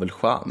gjorde var väl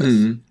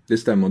James. Det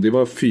stämmer, det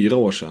var 4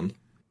 år sedan.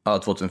 Ja,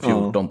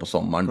 2014 på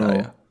sommaren där.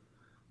 Ja.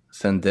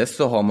 Sen dess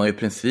så har man ju i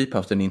princip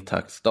haft en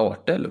intakt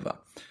startelva.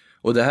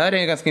 Och det här är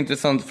en ganska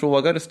intressant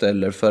fråga du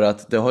ställer, för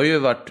att det har ju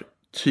varit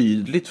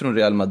tydligt från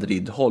Real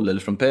Madrid-håll eller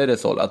från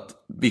Perez håll att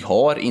vi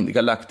har inte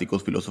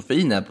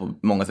Galacticos-filosofin är på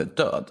många sätt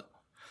död.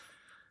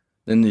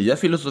 Den nya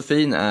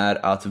filosofin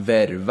är att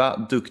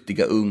värva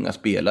duktiga unga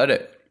spelare,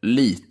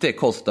 lite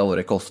kosta vad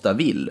det kosta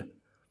vill,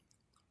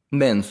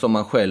 men som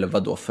man själva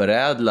då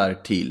förädlar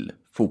till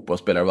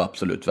fotbollsspelare av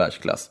absolut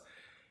världsklass.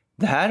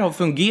 Det här har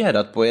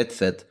fungerat på ett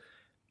sätt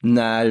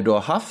när du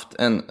har haft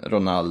en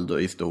Ronaldo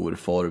i stor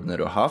form, när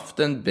du har haft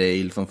en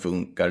Bale som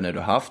funkar, när du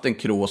har haft en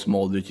Kroos,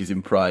 Modric i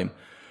sin prime.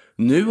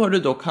 Nu har du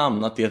dock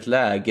hamnat i ett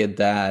läge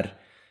där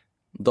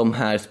de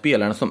här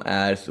spelarna som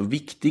är så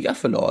viktiga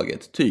för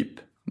laget, typ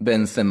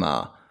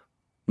Benzema,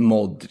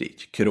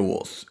 Modric,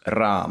 Kroos,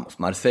 Ramos,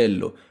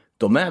 Marcelo,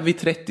 de är vid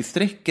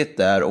 30-strecket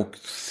där och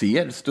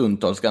ser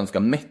stundtals ganska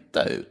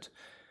mätta ut.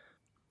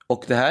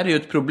 Och det här är ju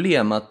ett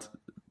problem att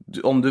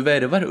om du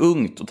värvar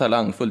ungt och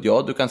talangfullt,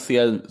 ja du kan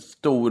se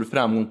stor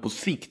framgång på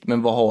sikt,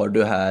 men vad har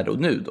du här och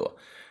nu då?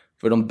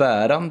 För de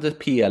bärande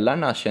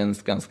pelarna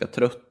känns ganska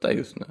trötta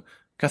just nu.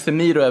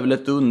 Casemiro är väl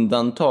ett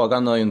undantag,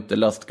 han har ju inte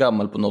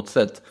lastgammal på något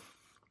sätt.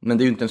 Men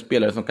det är ju inte en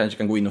spelare som kanske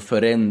kan gå in och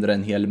förändra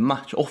en hel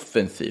match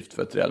offensivt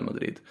för ett Real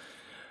Madrid.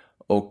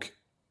 Och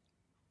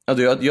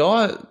alltså,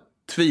 jag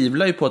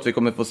tvivlar ju på att vi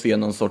kommer få se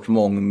någon sorts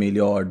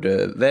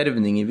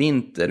mångmiljardvärvning i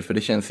vinter, för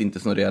det känns inte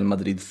som Real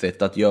Madrids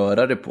sätt att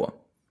göra det på.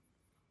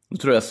 Då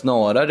tror jag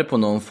snarare på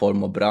någon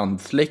form av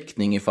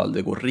brandsläckning. Ifall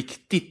det går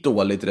riktigt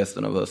dåligt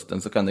resten av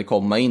hösten så kan det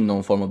komma in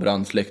någon form av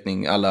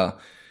brandsläckning. Alla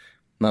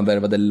man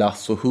värvade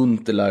Lasso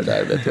Huntelaar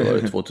där, vet jag, var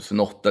det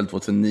 2008 eller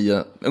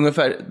 2009.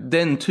 Ungefär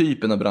den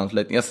typen av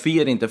brandsläckning. Jag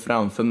ser inte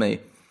framför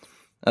mig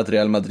att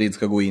Real Madrid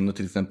ska gå in och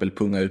till exempel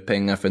punga ut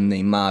pengar för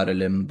Neymar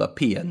eller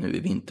Mbappé nu i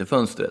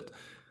vinterfönstret.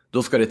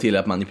 Då ska det till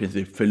att man i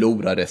princip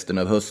förlorar resten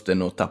av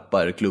hösten och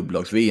tappar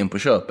klubblags-VM på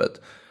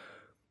köpet.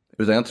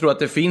 Utan jag tror att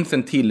det finns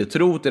en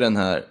tilltro till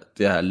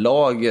det här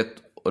laget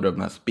och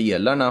de här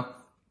spelarna.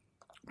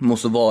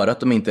 Måste vara att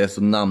de inte är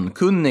så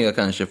namnkunniga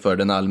kanske för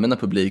den allmänna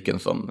publiken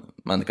som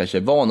man kanske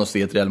är van att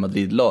se ett Real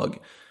Madrid-lag.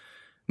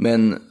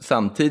 Men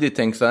samtidigt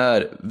tänk så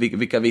här,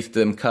 vilka visste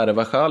vem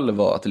Carvajal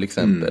var till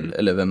exempel,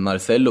 eller vem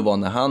Marcelo var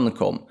när han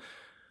kom.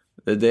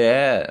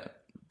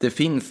 Det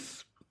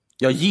finns,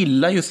 jag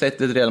gillar ju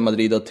sättet Real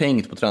Madrid har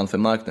tänkt på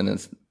transfermarknaden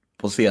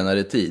på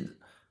senare tid.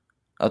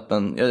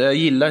 Jag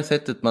gillar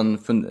sättet man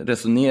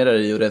resonerar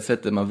i och det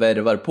sättet man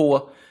värvar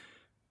på.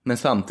 Men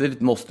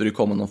samtidigt måste det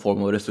komma någon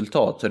form av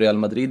resultat. Så Real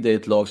Madrid är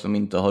ett lag som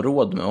inte har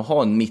råd med att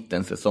ha en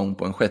mittensäsong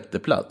på en 6:e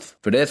plats.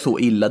 För det är så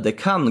illa det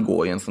kan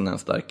gå i en sån här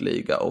stark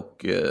liga.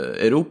 Och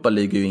Europa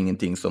League är ju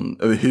ingenting som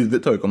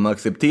överhuvudtaget kommer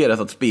accepteras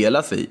att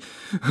spelas i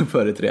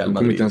för ett Real Madrid. De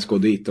kommer inte ens gå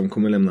dit, de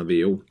kommer lämna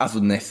VO. Alltså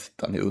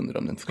nästan, jag undrar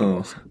om det inte ska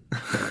vara så.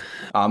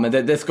 Ja, men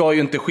det ska ju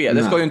inte ske.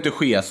 Det ska ju inte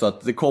ske, så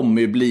att det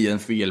kommer ju bli en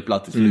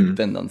felplats i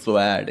slutändan. Så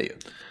är det ju.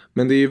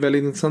 Men det är ju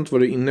väldigt intressant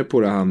vad du är inne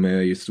på det här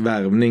med just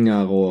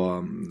värvningar,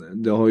 och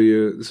det har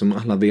ju, som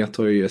alla vet,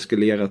 har ju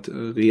eskalerat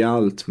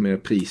rejält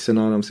med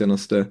priserna de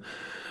senaste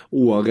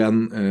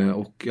åren,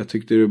 och jag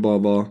tyckte det bara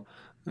var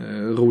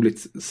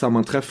roligt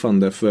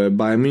sammanträffande för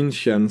Bayern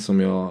München, som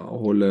jag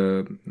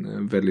håller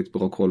väldigt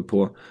bra koll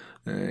på,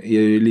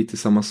 är ju lite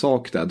samma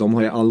sak där. De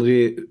har ju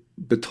aldrig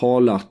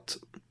betalat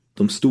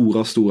de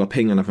stora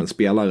pengarna för en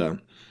spelare,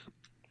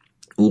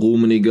 och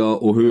Rummenigge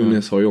och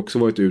Hunes har ju också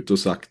varit ute och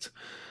sagt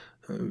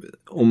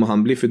om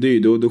han blir för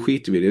dyr, då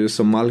skiter vi det. Det är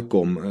som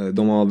Malcolm.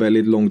 De var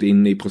väldigt långt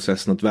in i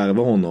processen att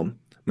värva honom.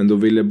 Men då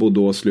ville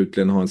Bordeaux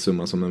slutligen ha en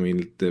summa som de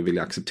inte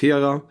ville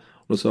acceptera.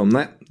 Och då sa de,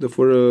 nej, då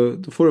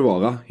får det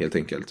vara helt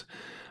enkelt.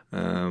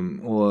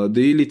 Och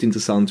det är ju lite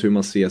intressant hur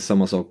man ser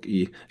samma sak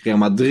i Real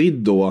Madrid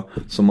då,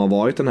 som har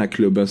varit den här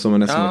klubben som är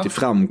nästan varit i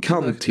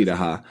framkant till det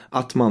här,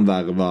 att man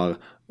värvar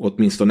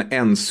åtminstone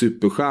en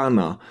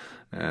superstjärna.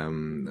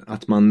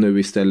 Att man nu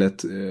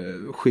istället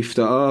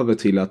skiftar över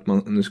till att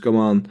nu ska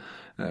man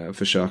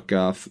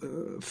försöka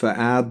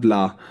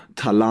förädla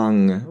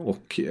talang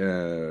och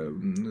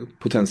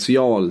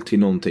potential till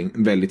någonting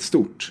väldigt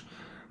stort.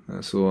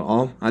 Så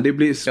ja, det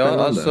blir spännande.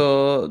 Ja,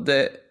 alltså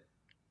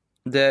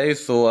det är ju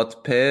så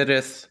att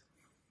Perez,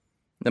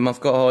 det man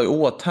ska ha i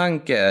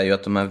åtanke är ju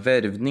att de här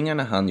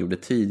värvningarna han gjorde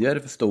tidigare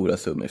för stora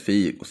summor,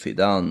 Figo,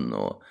 Zidane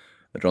och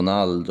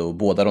Ronaldo,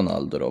 båda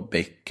Ronaldo och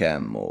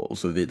Beckham och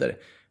så vidare.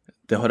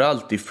 Det har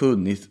alltid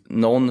funnits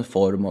någon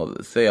form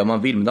av, säga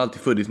man vill, men det har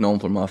alltid funnits någon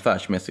form av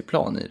affärsmässig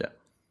plan i det.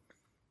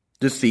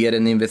 Du ser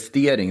en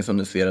investering som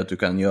du ser att du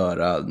kan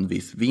göra en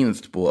viss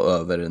vinst på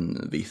över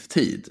en viss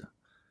tid.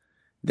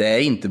 Det är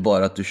inte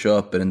bara att du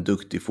köper en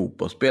duktig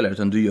fotbollsspelare,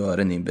 utan du gör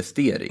en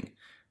investering.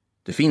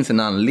 Det finns en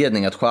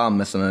anledning att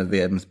James, som är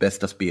VMs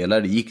bästa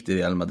spelare, gick till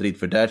Real Madrid,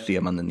 för där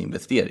ser man en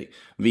investering.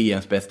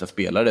 VMs bästa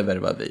spelare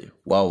värvar vi.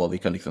 Wow, vad vi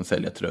kan liksom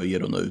sälja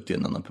tröjor och nå ut till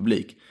en annan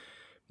publik.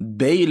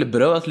 Bale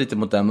bröt lite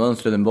mot det här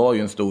mönstret. Den var ju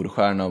en stor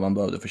stjärna och man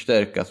behövde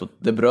förstärka, så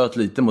det bröt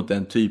lite mot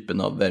den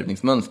typen av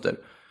värvningsmönster.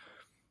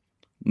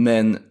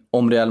 Men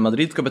om Real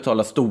Madrid ska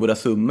betala stora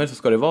summor, så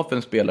ska det vara för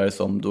en spelare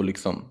som då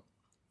liksom,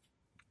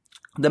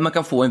 där man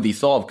kan få en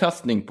viss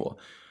avkastning på.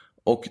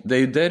 Och det är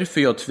ju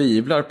därför jag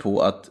tvivlar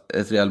på att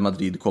ett Real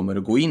Madrid kommer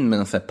att gå in med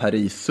en sån här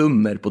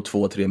Paris-summor på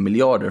 2-3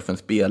 miljarder för en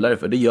spelare.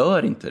 För det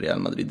gör inte Real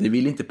Madrid. Det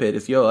vill inte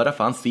Perez göra,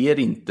 för han ser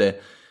inte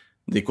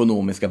det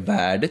ekonomiska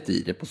värdet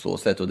i det på så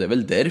sätt. Och det är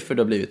väl därför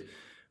det har blivit.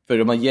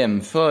 För om man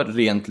jämför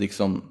rent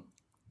liksom,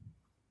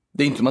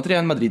 det är inte som att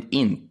Real Madrid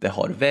inte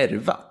har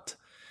värvat.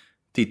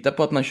 Titta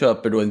på att man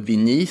köper då en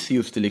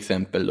Vinicius till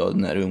exempel, då,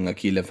 den här unga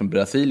killen från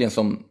Brasilien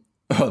som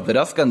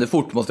överraskande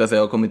fort, måste jag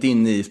säga, har kommit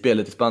in i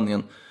spelet i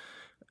Spanien.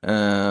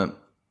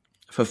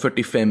 För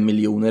 45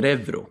 miljoner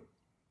euro.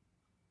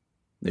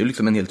 Det är ju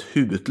liksom en helt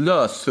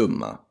hutlös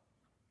summa.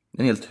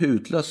 En helt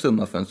hutlös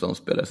summa för en sån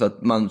spelare. Så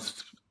att man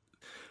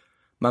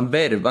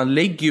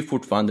lägger ju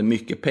fortfarande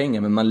mycket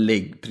pengar, men man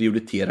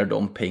prioriterar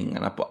de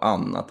pengarna på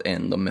annat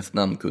än de mest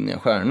namnkunniga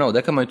stjärnorna. Och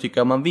det kan man ju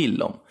tycka man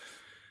vill om.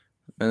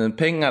 Men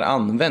pengar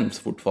används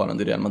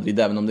fortfarande i Real Madrid,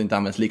 även om det inte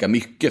används lika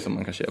mycket som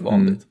man kanske är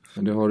vanligt.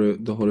 Det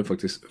har du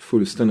faktiskt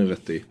fullständigt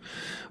rätt i.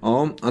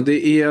 Ja,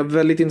 det är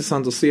väldigt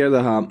intressant att se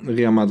det här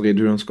Real Madrid,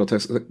 hur de ska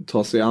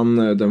ta sig an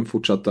den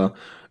fortsatta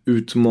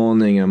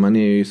utmaningen. Man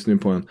är just nu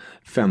på en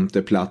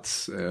 5:e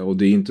plats, och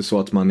det är inte så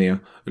att man är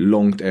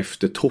långt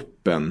efter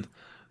toppen.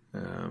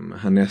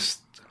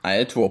 Härnäst.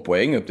 Nej, 2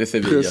 poäng upp till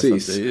Sevilla.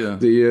 Precis, så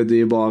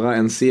det är bara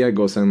en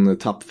seger och sen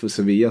tapp för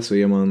Sevilla, så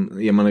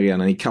är man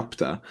redan i kapp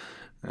där.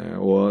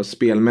 Och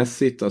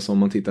spelmässigt, alltså om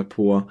man tittar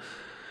på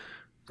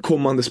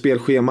kommande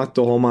spelschemat,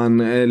 då har man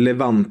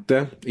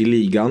Levante i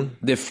ligan.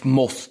 Det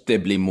måste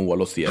bli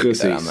mål och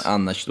seger där,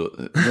 annars då,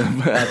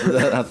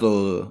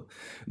 alltså,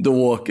 då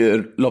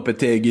åker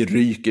Lopetegui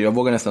ryker. Jag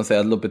vågar nästan säga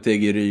att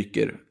Lopetegui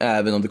ryker,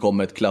 även om det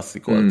kommer ett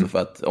klassiko. Alltså, för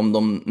att om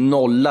de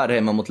nollar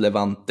hemma mot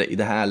Levante i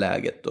det här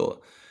läget då,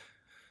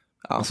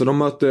 ja. Alltså de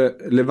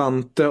möter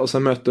Levante och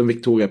sen möter de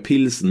Victoria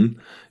Pilsen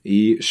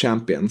i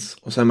Champions,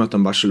 och sen möter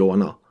de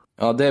Barcelona.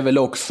 Ja, det är väl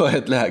också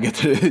ett läge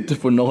där du inte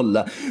får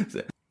nolla.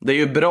 Det är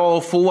ju bra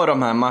att få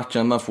de här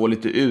matcherna, man får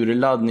lite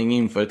urladdning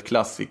inför ett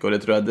klassiko. Det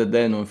tror jag det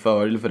är nog en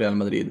fördel för Real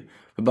Madrid.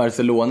 För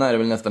Barcelona är det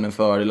väl nästan en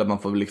fördel att man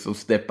får liksom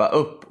steppa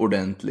upp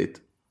ordentligt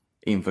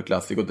inför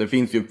klassiko. Det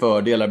finns ju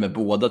fördelar med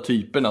båda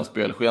typerna av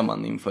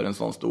spelscheman inför en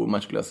sån stor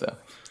match, skulle jag säga.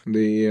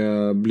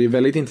 Det blir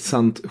väldigt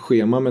intressant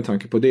schema med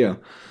tanke på det.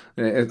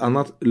 Ett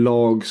annat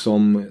lag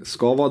som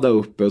ska vara där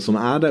uppe, som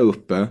är där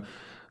uppe,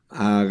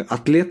 är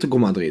Atletico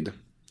Madrid.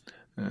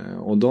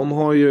 Och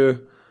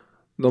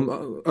de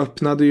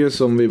öppnade ju,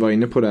 som vi var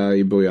inne på där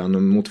i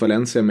början, mot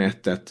Valencia med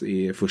 1-1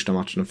 i första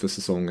matchen för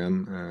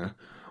säsongen.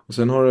 Och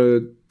sen har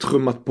det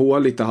trummat på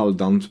lite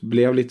halvdant.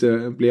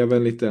 Blev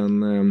en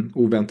liten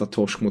oväntad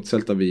torsk mot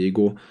Celta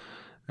Vigo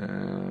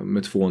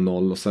med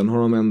 2-0. Och sen har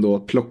de ändå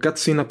plockat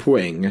sina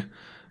poäng.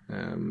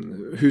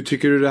 Hur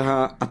tycker du det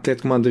här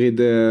Atletico Madrid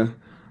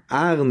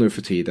är nu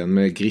för tiden,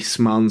 med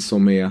Griezmann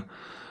som är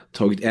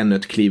tagit ännu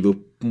ett kliv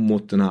upp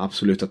mot den här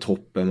absoluta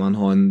toppen? Man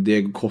har en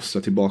Diego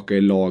Costa tillbaka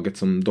i laget,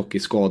 som dock är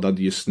skadad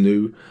just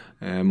nu.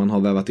 Man har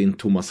vävat in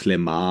Thomas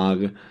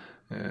Lemar.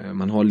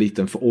 Man har en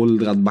liten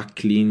föråldrad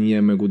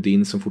backlinje med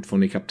Godin som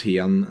fortfarande är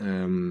kapten.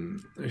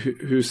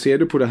 Hur ser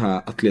du på det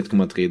här Atletico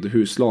Madrid?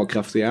 Hur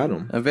slagkraftiga är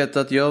de? Jag vet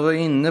att jag var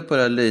inne på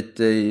det här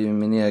lite i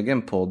min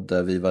egen podd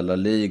där Viva La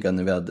Liga,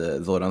 när vi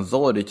hade Zoran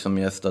Zoric som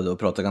gästade och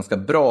pratade ganska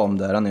bra om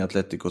det här. Han är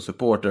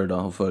Atletico-supporter då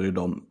och följer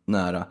dem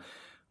nära.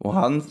 Och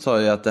han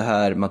sa ju att det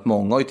här med att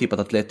många har ju tippat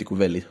Atletico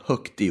väldigt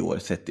högt i år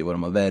sett i vad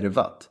de har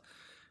värvat.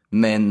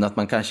 Men att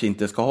man kanske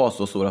inte ska ha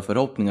så stora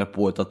förhoppningar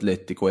på ett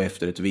Atletico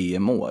efter ett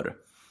VM-år.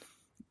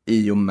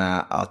 I och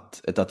med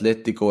att ett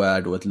Atletico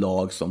är då ett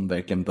lag som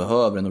verkligen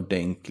behöver en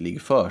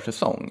ordentlig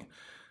försäsong.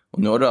 Och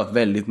nu har du haft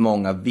väldigt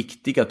många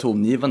viktiga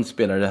tongivande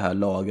spelare i det här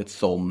laget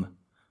som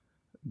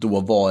då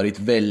varit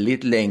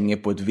väldigt länge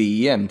på ett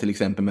VM, till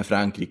exempel med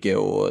Frankrike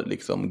och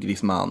liksom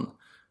Griezmann,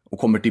 och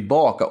kommer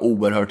tillbaka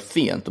oerhört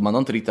sent och man har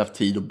inte riktigt haft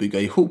tid att bygga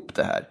ihop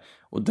det här.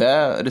 Och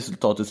det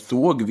resultatet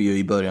såg vi ju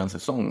i början av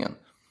säsongen.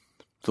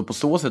 Så på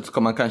så sätt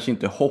ska man kanske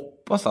inte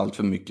hoppas allt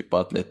för mycket på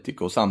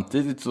Atletico.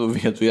 Samtidigt så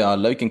vet vi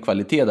alla vilken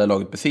kvalitet det här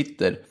laget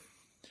besitter.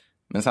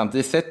 Men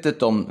samtidigt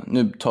sättet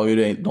nu tar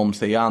ju de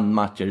sig an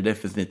matcher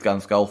defensivt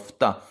ganska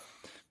ofta.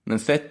 Men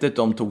sättet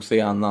de tog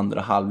sig an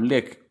andra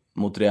halvlek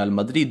mot Real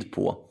Madrid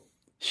på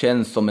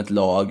känns som ett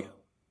lag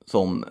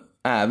som,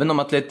 även om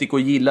Atletico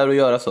gillar att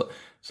göra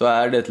så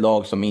är det ett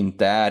lag som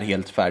inte är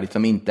helt färdigt,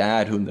 som inte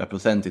är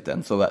 100%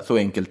 än, så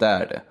enkelt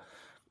är det.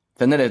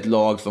 Sen är det ett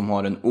lag som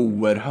har en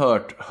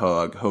oerhört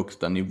hög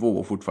högsta nivå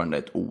och fortfarande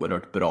ett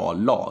oerhört bra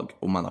lag,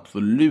 och man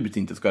absolut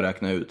inte ska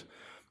räkna ut.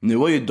 Nu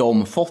har ju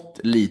de fått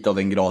lite av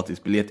en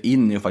gratisbiljett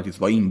in i och faktiskt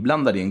vara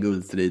inblandade i en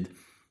guldstrid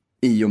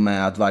i och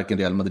med att varken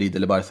Real Madrid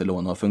eller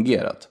Barcelona har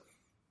fungerat.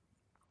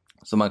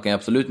 Så man kan ju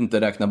absolut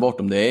inte räkna bort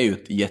dem. Det är ju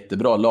ett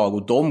jättebra lag,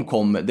 och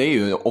det är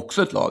ju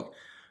också ett lag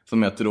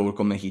som jag tror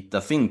kommer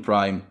hitta sin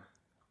prime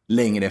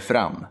längre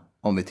fram.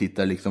 Om vi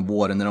tittar liksom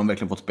våren när de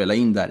verkligen fått spela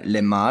in där.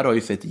 Lemar har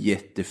ju sett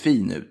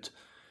jättefin ut,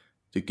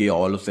 tycker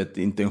jag, och sett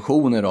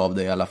intentioner av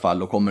det i alla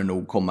fall, och kommer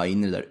nog komma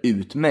in i det där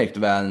utmärkt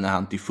väl när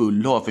han till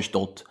fullo har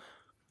förstått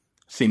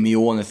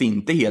Simeones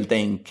inte helt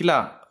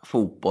enkla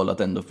fotboll att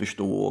ändå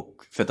förstå och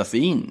sätta sig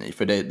in i.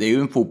 För det är ju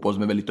en fotboll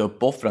som är väldigt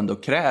uppoffrande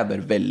och kräver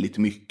väldigt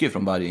mycket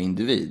från varje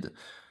individ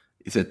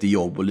i sätt till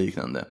jobb och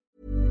liknande.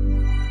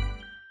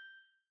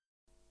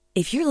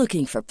 If you're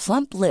looking for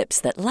plump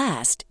lips that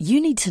last, you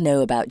need to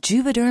know about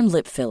Juvederm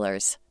lip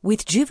fillers.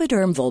 With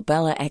Juvederm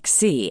Volbella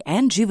XC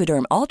and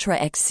Juvederm Ultra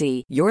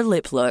XC, your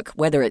lip look,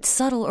 whether it's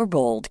subtle or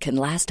bold, can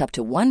last up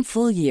to 1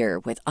 full year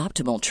with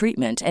optimal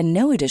treatment and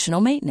no additional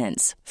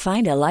maintenance.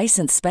 Find a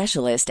licensed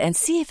specialist and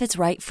see if it's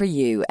right for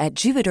you at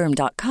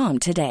Juvederm.com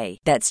today.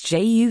 That's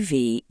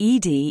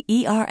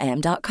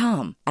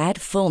JUVEDERM.com.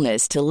 Add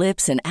fullness to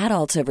lips in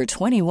adults over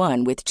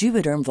 21 with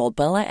Juvederm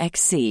Volbella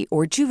XC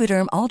or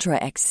Juvederm Ultra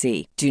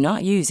XC. Do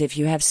not use if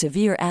you have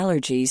severe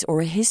allergies or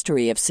a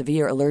history of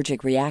severe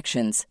allergic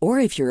reactions, or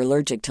if you're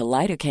allergic to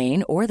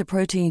lidocaine or the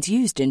proteins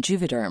used in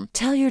Juvederm.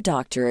 Tell your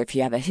doctor if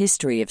you have a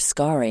history of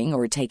scarring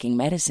or taking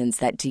medicines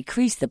that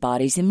decrease the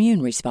body's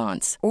immune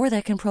response or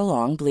that can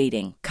prolong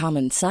bleeding.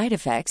 Common side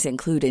effects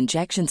include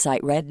injection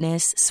site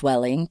redness,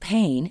 swelling,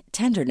 pain,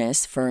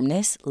 tenderness,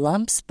 firmness,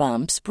 lumps,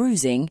 bumps,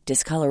 bruising,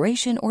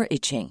 discoloration, or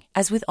itching.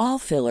 As with all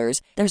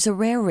fillers, there's a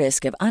rare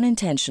risk of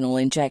unintentional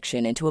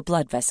injection into a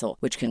blood vessel,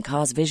 which can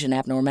cause vision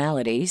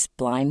abnormalities,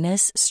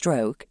 blindness,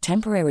 stroke,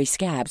 temporary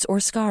scabs,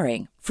 or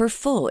scarring. For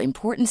full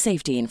important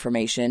safety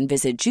information,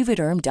 visit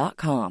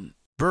Juvederm.com.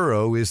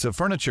 Burrow is a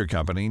furniture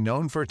company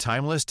known for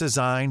timeless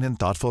design and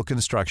thoughtful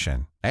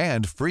construction,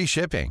 and free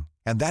shipping,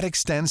 and that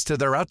extends to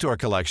their outdoor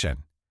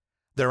collection.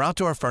 Their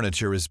outdoor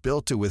furniture is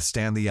built to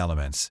withstand the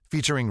elements,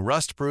 featuring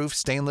rust-proof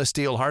stainless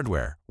steel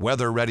hardware,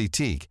 weather-ready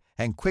teak,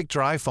 and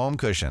quick-dry foam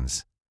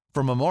cushions.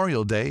 For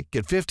Memorial Day,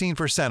 get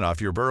 15%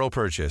 off your Burrow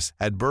purchase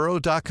at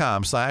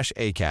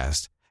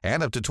burrow.com/acast,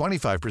 and up to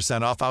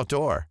 25% off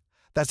outdoor.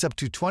 That's up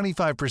to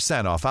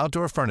 25% off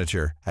outdoor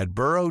furniture at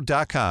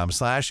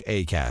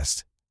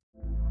burrow.com/acast.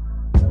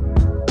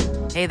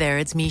 Hey there,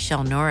 it's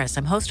Michelle Norris.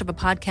 I'm host of a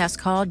podcast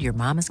called Your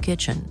Mama's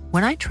Kitchen.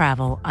 When I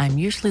travel, I'm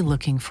usually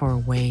looking for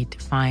a way to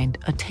find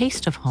a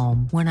taste of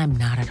home when I'm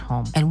not at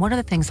home. And one of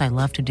the things I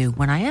love to do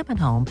when I am at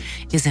home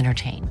is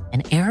entertain.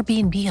 And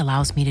Airbnb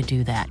allows me to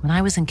do that. When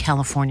I was in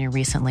California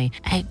recently,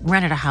 I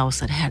rented a house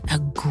that had a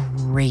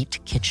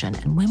great kitchen.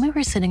 And when we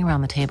were sitting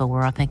around the table, we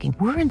were all thinking,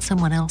 we're in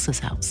someone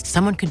else's house.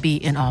 Someone could be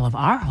in all of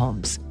our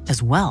homes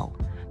as well.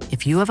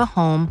 If you have a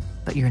home,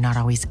 but you're not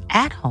always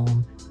at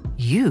home,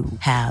 you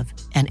have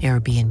an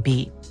Airbnb.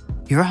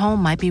 Your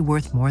home might be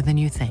worth more than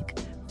you think.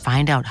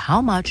 Find out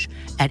how much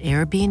at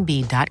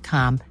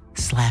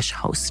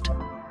airbnb.com/host.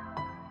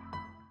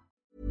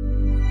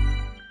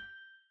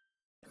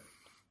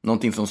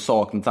 Någonting som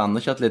saknas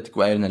annars i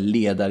Atletico är den här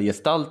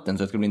ledargestalten,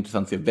 så det ska bli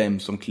intressant att se vem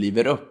som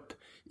kliver upp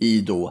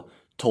i då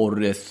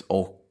Torres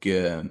och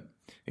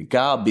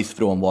Gabis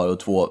frånvaro,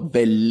 2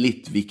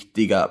 väldigt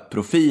viktiga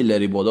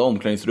profiler i både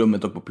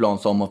omklädningsrummet och på plan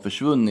som har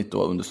försvunnit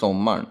då under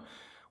sommaren.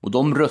 Och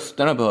de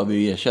rösterna behöver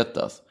ju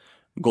ersättas.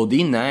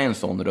 Godin är en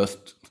sån röst,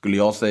 skulle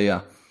jag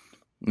säga.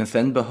 Men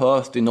sen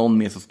behövs det någon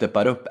mer som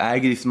steppar upp. Är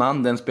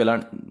Griezmann den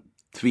spelaren?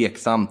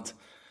 Tveksamt.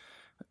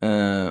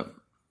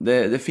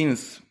 Det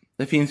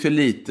finns ju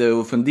lite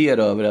att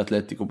fundera över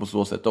Atletico på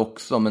så sätt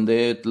också. Men det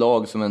är ett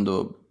lag som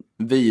ändå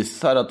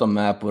visar att de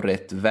är på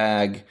rätt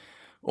väg.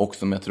 Och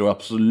som jag tror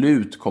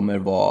absolut kommer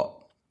vara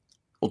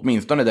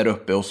åtminstone där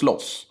uppe och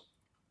slåss.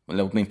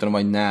 Eller åtminstone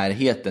vara i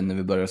närheten när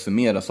vi börjar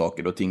summera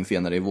saker och ting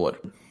senare i vår.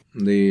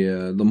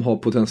 De har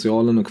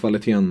potentialen och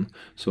kvaliteten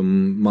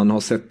som man har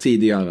sett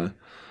tidigare.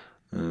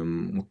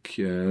 Och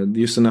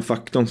just den här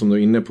faktorn som du är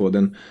inne på,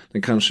 den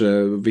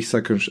kanske,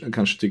 vissa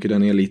kanske tycker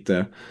den är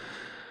lite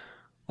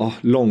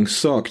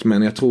långsökt,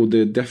 men jag tror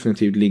det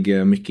definitivt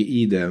ligger mycket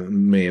i det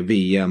med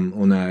VM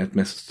och när ett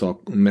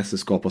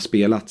mästerskap har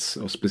spelats,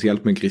 och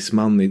speciellt med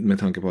Griezmann med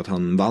tanke på att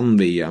han vann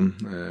VM,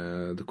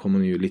 då kommer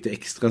han ju lite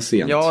extra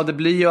sent. Ja, det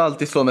blir ju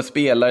alltid så med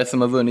spelare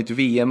som har vunnit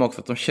VM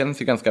också, att de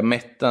känns ju ganska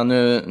mätta.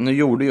 Nu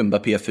gjorde ju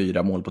Mbappé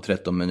 4 mål på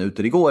 13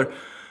 minuter igår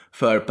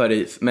för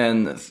Paris,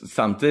 men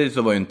samtidigt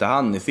så var ju inte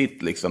han i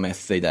sitt liksom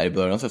essay där i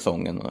början av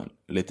säsongen och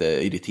lite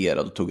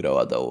irriterad och tog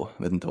röda och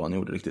vet inte vad han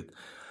gjorde riktigt.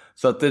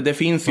 Så att det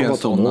finns ju en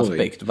sån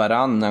aspekt.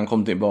 Varane när han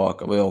kom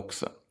tillbaka var ju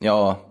också,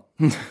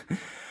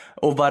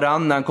 och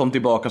Varane när han kom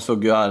tillbaka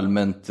såg ju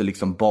allmänt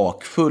liksom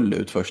bakfull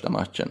ut första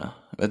matcherna.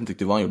 Jag vet inte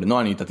riktigt vad han gjorde, nu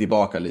har han hittat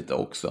tillbaka lite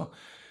också.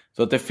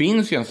 Så att det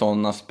finns ju en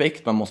sån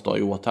aspekt man måste ha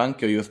i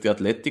åtanke, och just i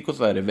Atletico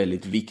så är det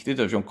väldigt viktigt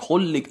eftersom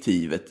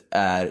kollektivet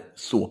är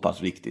så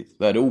pass viktigt.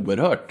 Det är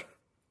oerhört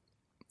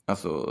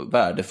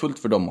värdefullt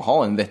för dem att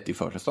ha en vettig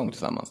försäsong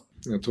tillsammans.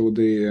 Jag tror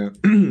det är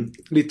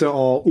lite A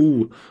och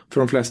O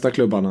för de flesta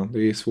klubbarna.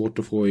 Det är svårt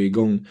att få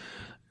igång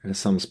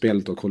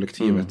samspelet och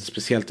kollektivet.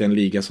 Speciellt i en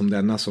liga som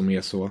denna som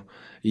är så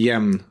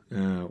jämn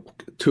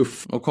och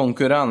tuff. Och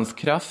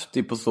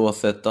konkurrenskraftig på så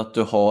sätt att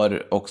du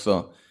har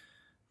också...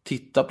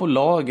 Titta på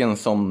lagen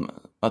som...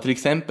 Till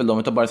exempel, om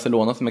vi tar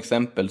Barcelona som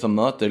exempel, som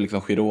möter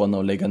liksom Girona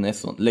och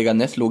Leganés.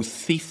 Leganés låg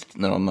sist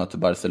när de möter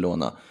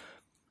Barcelona.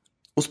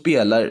 Och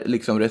spelar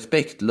liksom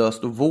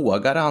respektlöst och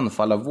vågar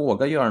anfalla,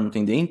 vågar göra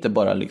någonting. Det är inte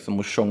bara liksom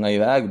att sjunga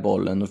iväg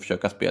bollen och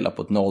försöka spela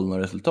på ett 0-0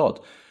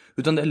 resultat.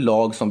 Utan det är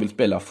lag som vill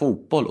spela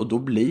fotboll. Och då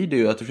blir det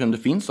ju att eftersom det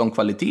finns sån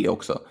kvalitet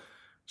också,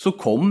 så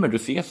kommer du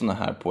se såna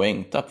här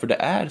poängtapp. För det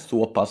är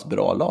så pass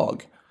bra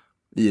lag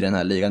i den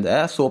här ligan. Det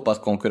är så pass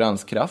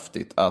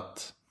konkurrenskraftigt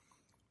att...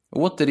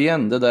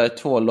 Återigen, det där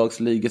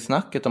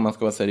tvålagsligesnacket, om man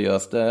ska vara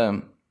seriös,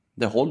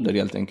 det håller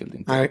helt enkelt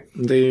inte. Nej,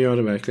 det gör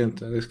det verkligen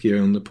inte. Det skriver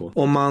jag under på.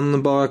 Om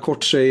man bara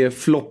kort säger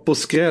flopp och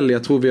skräll,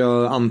 jag tror vi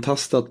har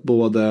antastat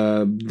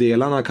båda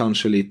delarna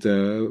kanske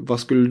lite. Vad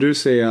skulle du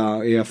säga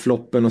är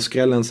floppen och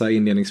skrällen så här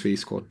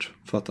inledningsvis kort?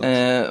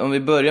 Om vi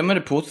börjar med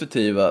det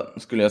positiva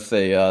skulle jag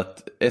säga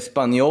att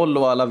Espanyol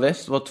och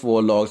Alaves var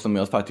 2 lag som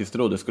jag faktiskt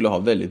trodde skulle ha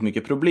väldigt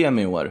mycket problem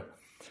i år.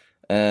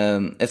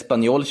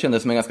 Espanyol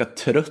kändes som en ganska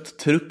trött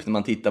trupp när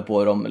man tittar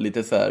på dem,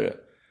 lite så här,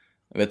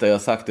 jag vet att jag har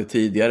sagt det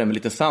tidigare, men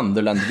lite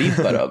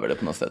Sunderland-vibbar över det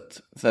på något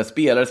sätt. Så här,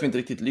 spelare som inte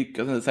riktigt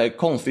lyckas, så här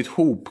konstigt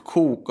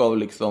hopkok av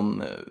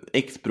liksom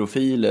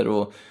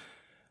ex-profiler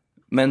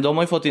men de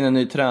har ju fått in en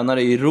ny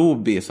tränare i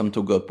Rubi som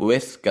tog upp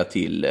Huesca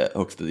till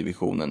högsta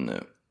divisionen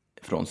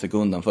från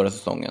sekundan förra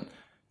säsongen,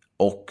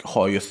 och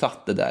har ju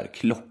satt det där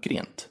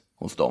klockrent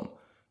hos dem.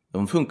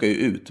 De funkar ju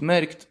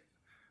utmärkt,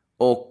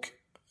 och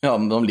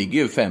de ligger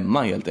ju 5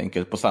 helt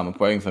enkelt på samma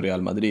poäng som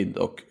Real Madrid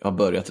och har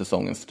börjat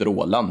säsongen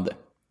strålande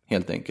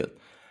helt enkelt.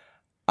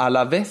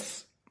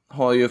 Alaves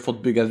har ju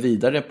fått bygga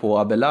vidare på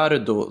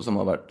Abelardo som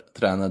har varit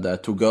tränare där,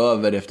 tog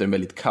över efter en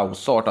väldigt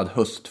kaosartad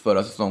höst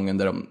förra säsongen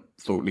där de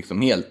såg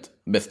liksom helt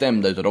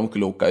bestämda ut att de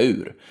skulle åka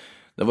ur.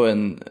 Det var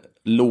en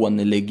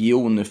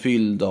lånelegion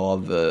fylld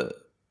av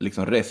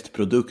liksom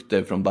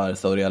restprodukter från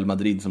Barca och Real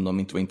Madrid som de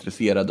inte var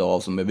intresserade av,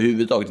 som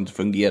överhuvudtaget inte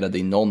fungerade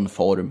i någon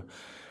form.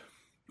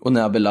 Och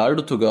när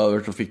Abelardo tog över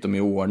så fick de i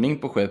ordning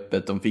på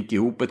skeppet, de fick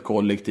ihop ett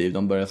kollektiv,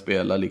 de började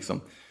spela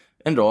liksom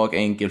en rak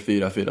enkel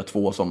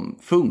 4-4-2 som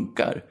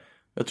funkar.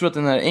 Jag tror att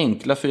den här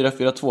enkla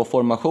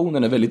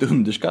 4-4-2-formationen är väldigt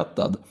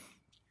underskattad.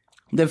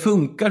 Den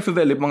funkar för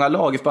väldigt många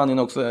lag i Spanien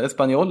också.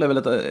 Espanyol är väl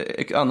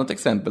ett annat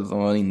exempel som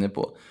man var inne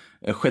på.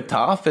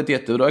 Getafe är ett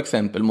jättebra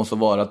exempel, måste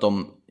vara att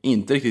de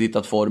inte riktigt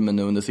hittat formen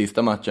nu under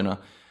sista matcherna.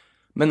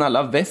 Men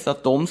alla vet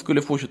att de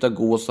skulle fortsätta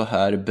gå så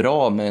här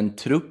bra med en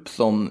trupp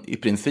som i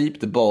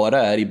princip det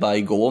bara är i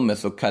Ibai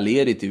Gomez och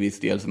Caleri till viss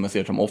del som jag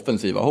ser som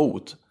offensiva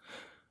hot.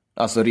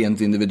 Alltså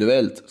rent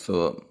individuellt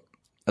så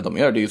de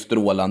gör det ju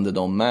strålande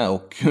de med,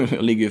 och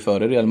ligger ju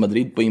före Real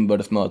Madrid på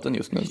inbördesmöten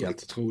just nu.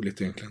 Helt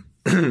otroligt egentligen.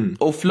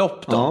 Och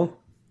flopp då? Ja.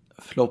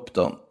 Flopp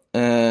då?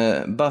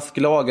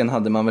 Basklagen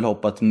hade man väl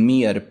hoppat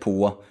mer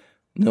på.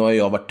 Nu har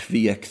jag varit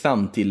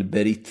tveksam till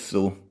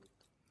Berizzo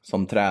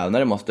som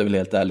tränare, måste jag väl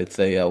helt ärligt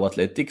säga, och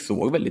Athletic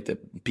såg väl lite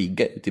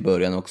pigga ut i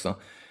början också.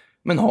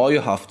 Men har ju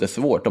haft det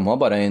svårt. De har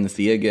bara en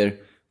seger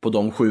på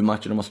de 7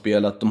 matcher de har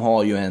spelat. De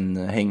har ju en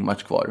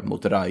hängmatch kvar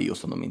mot Rayo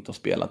som de inte har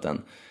spelat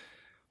än.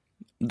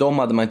 De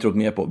hade man inte trott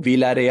mer på.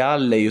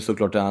 Villarreal är ju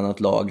såklart ett annat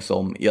lag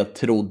som jag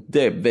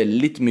trodde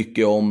väldigt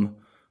mycket om.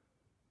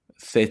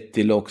 Sett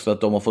till också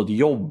att de har fått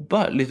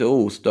jobba lite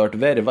ostört,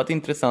 värvat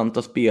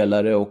intressanta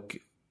spelare och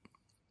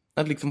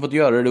att liksom fått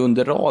göra det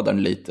under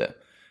radarn lite.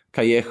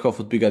 Calleja har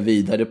fått bygga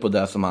vidare på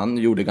det som han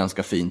gjorde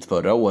ganska fint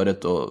förra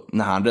året, och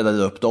när han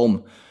räddade upp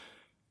dem.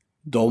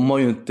 De har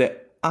ju inte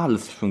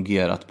alls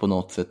fungerat på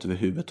något sätt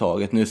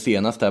överhuvudtaget. Nu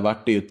senast här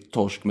vart det ju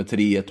torsk med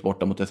 3-1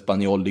 borta mot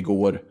Espanyol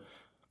igår.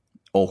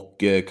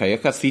 Och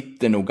Calleja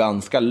sitter nog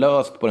ganska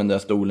löst på den där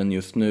stolen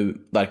just nu.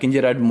 Varken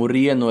Gerard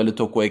Moreno eller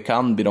Toko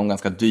Ekan blir de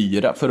ganska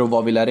dyra. För att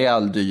vara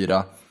Villarreal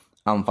dyra.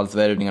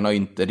 Anfallsvärvningarna har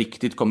inte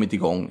riktigt kommit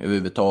igång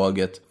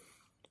överhuvudtaget.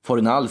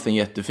 Fornals är en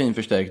jättefin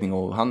förstärkning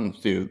och han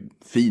ser ju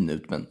fin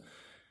ut. Men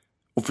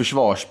Och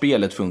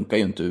försvarsspelet funkar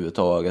ju inte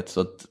överhuvudtaget.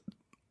 Så att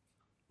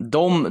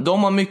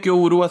de har mycket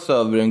oroas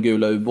över den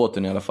gula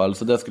ubåten i alla fall.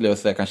 Så det skulle jag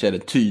säga kanske är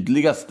det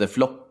tydligaste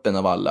floppen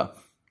av alla.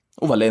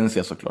 Och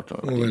Valencia såklart.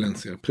 Och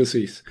Valencia,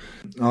 precis.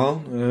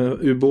 Ja,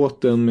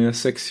 ubåten med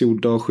 6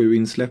 gjorda och 7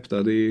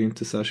 insläppta, det är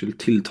inte särskilt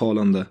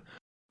tilltalande.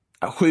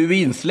 7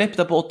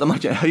 insläppta på 8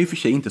 matcher är ju för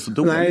sig inte så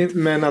dåligt. Nej,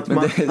 men att man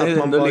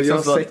bara liksom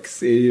gör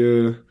 6 är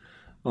ju...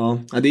 Ja,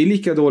 det är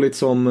lika dåligt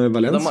som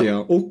Valencia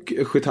och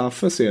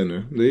Getafe ser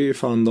nu. Det är ju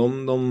fan,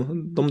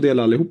 de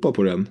delar allihopa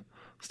på den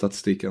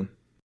statistiken.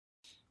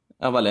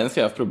 Ja,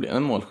 Valencia har haft problem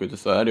med målskytte,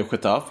 så är det.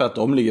 Getafe, att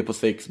de ligger på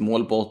 6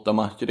 mål på 8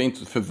 matcher, det är inte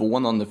så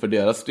förvånande, för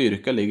deras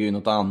styrka ligger ju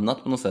något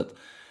annat på något sätt.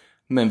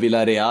 Men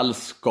Villarreal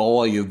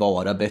ska ju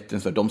vara bättre,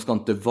 så de ska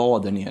inte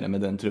vara där nere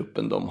med den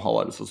truppen de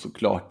har. Så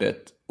såklart det är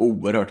ett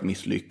oerhört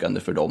misslyckande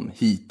för dem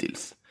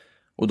hittills.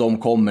 Och de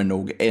kommer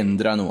nog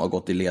ändra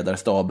något i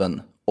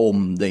ledarstaben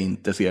om det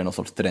inte ser någon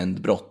sorts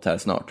trendbrott här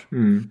snart.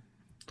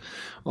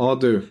 Ja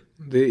du,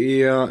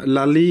 det är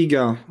La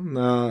Liga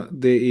när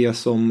det är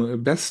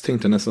som bäst,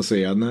 tänkte jag nästan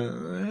säga.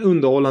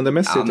 Underhållande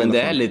mässigt. Ja, men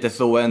det är lite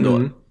så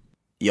ändå.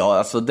 Ja,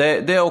 alltså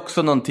det är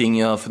också någonting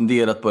jag har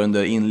funderat på den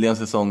där inledande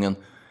säsongen.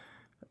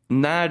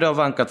 När det har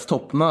vankats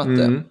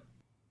toppmöte,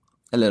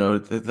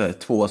 eller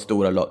 2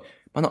 stora lag,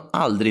 man har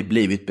aldrig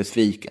blivit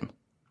besviken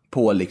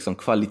på liksom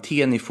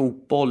kvaliteten i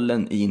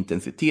fotbollen, i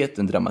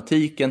intensiteten,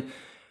 dramatiken.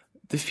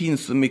 Det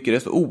finns så mycket, det är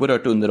så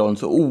oerhört underhållande,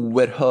 så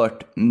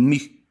oerhört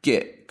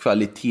mycket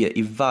kvalitet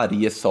i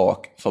varje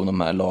sak som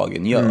de här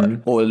lagen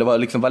gör. Och det var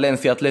liksom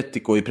Valencia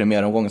Atletico i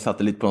premiäromgången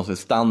satte lite på något sätt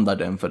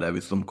standarden för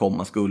det som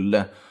komma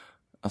skulle.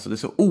 Alltså det är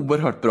så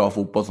oerhört bra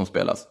fotboll som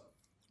spelas.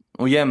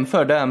 Och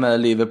jämför det med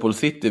Liverpool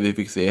City vi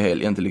fick se i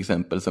helgen till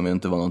exempel, som ju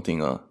inte var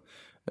någonting att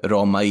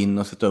rama in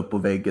och sätta upp på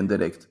väggen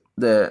direkt.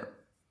 Det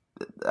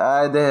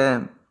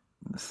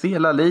se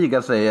La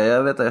Liga, säger jag.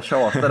 Jag vet att jag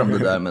tjatar om det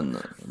där, men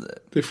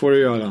det får du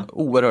göra.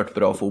 Oerhört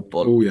bra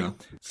fotboll. Oh ja.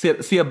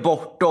 Se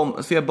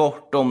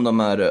bortom de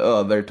här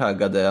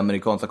övertaggade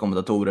amerikanska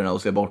kommentatorerna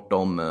och se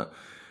bortom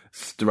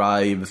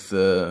Strives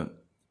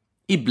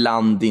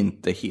ibland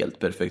inte helt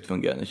perfekt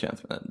fungerande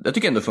tjänst. Jag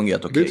tycker ändå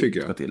fungerat okej,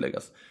 ska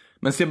tilläggas.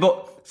 Men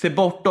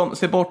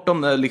se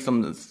bortom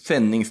liksom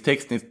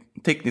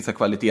sändningstekniska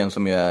kvaliteten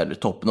som ju är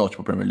top notch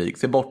på Premier League.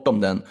 Se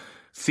bortom den.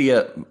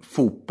 Se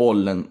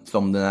fotbollen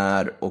som den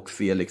är och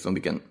se liksom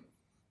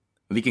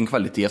vilken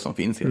kvalitet som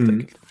finns helt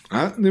enkelt.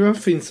 Ja, det var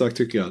fint sagt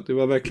tycker jag. Det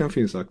var verkligen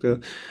fint sagt.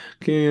 Jag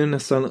kan ju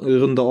nästan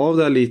runda av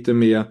där lite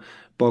med,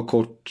 bara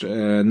kort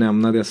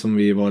nämna det som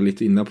vi var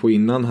lite inne på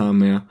innan här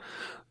med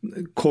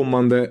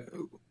kommande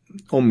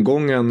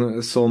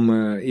omgången som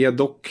är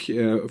dock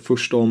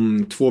först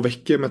om 2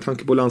 veckor med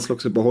tanke på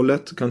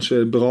landslagsuppehållet.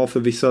 Kanske bra för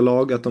vissa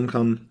lag att de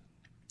kan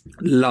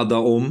ladda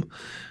om.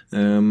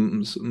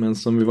 Men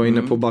som vi var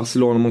inne på,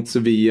 Barcelona mot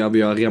Sevilla,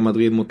 vi har Real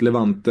Madrid mot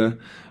Levante,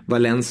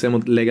 Valencia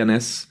mot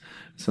Leganés.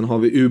 Sen har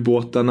vi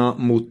ubåtarna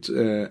mot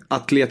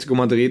Atletico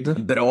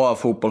Madrid. Bra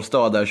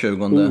fotbollsstad där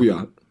 20. Oh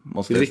ja,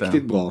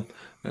 riktigt bra.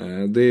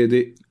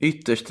 Det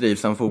ytterst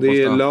trivsam fotbollsstad.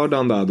 Det är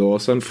lördagen där då.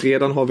 Sen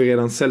fredagen har vi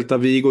redan Celta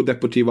Vigo,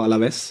 Deportivo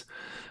Alaves.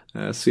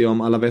 Se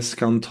om Alaves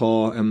kan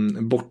ta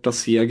en borta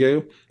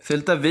seger.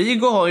 Celta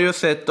Vigo har ju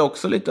sett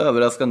också lite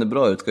överraskande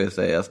bra ut, ska jag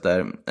säga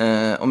där.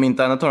 Om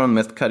inte annat har de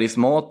mest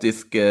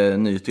karismatisk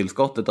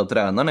nytillskottet av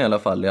tränarna i alla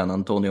fall, i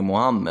Antonio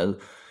Mohamed.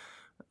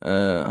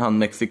 Han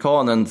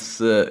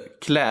mexikanens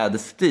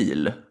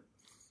klädstil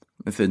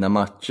med sina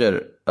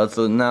matcher.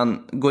 Alltså när han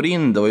går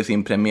in då i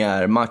sin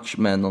premiärmatch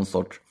med någon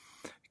sorts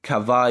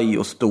kavaj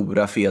och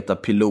stora feta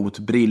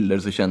pilotbriller,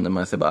 så kände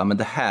man sig bara, men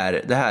det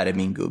här är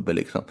min gubbe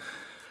liksom.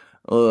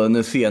 Och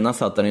nu senast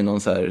satt han i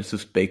någon så här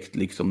suspekt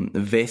liksom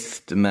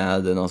väst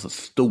med någon så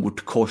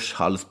stort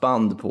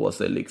korshalsband på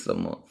sig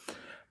liksom. Och,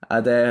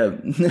 det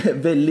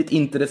är väldigt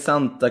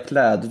intressanta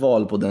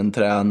klädval på den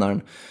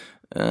tränaren.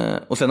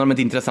 Och sen har de ett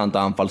intressant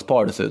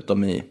anfallspar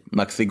dessutom i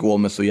Maxi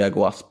Gomez och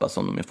Iago Aspas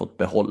som de har fått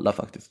behålla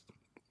faktiskt.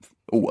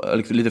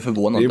 Liksom lite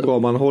förvånande. Det är bra,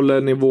 man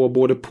håller nivå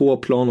både på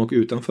plan och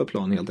utanför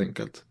plan helt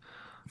enkelt.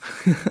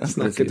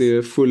 Snacket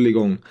är full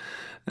igång.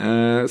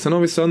 Sen har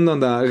vi söndagen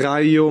där,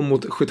 Rayo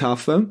mot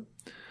Getafe.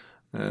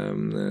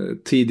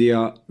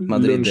 Tidiga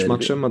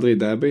lunchmatchen, Madrid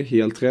Derby,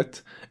 helt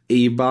rätt.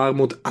 Eibar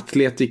mot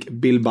Athletic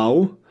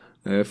Bilbao.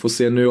 Får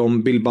se nu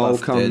om Bilbao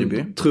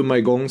kan trumma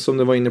igång som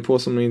det var inne på,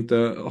 som de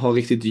inte har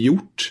riktigt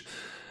gjort.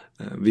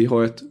 Vi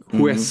har ett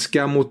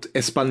Huesca mot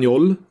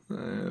Espanyol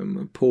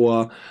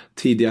på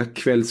tidiga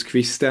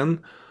kvällskvisten.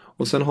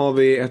 Och sen har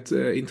vi ett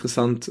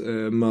intressant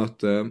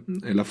möte,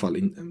 i alla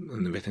fall,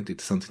 nu vet jag inte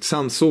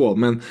intressant så,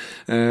 men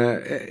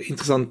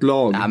intressant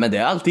lag. Ja, men det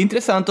är alltid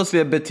intressant att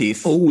se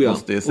Betis,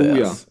 måste ju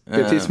sägas.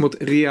 Betis mot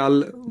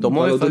Real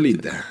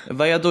Valladolid.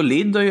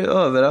 Valladolid har ju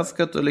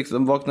överraskat och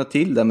liksom vaknat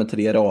till där med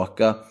 3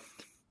 raka.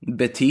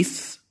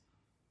 Betis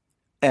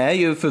är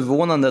ju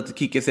förvånande att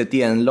Kike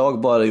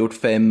Setien-lag bara gjort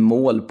 5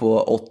 mål på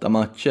 8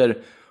 matcher.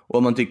 Och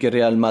om man tycker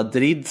Real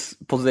Madrids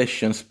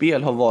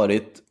possession-spel har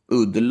varit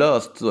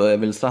uddlöst, så är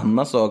väl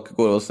samma sak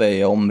går att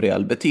säga om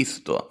Real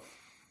Betis då.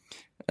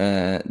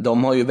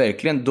 De har ju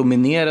verkligen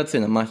dominerat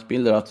sina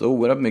matchbilder och haft så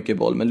oerhört mycket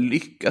boll, men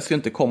lyckas ju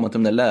inte komma till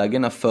de där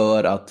lägena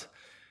för att,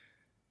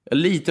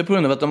 lite på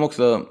grund av att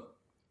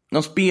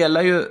de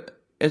spelar ju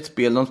ett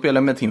spel, de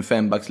spelar med sin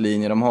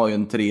fembackslinje, de har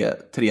ju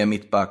tre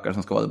mittbackar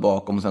som ska vara där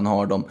bakom, och sen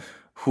har de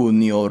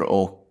Junior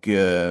och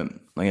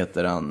vad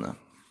heter han,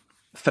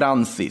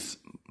 Francis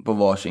på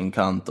varsin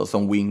kant och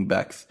som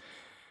wingbacks.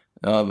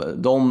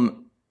 De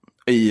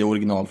i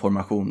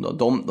originalformation då.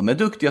 De är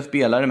duktiga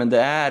spelare, men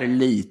det är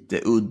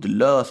lite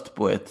uddlöst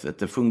på ett sätt.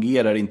 Det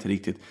fungerar inte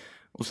riktigt.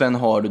 Och sen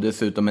har du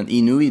dessutom en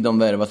Inui de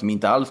värvar som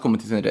inte alls kommer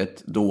till sin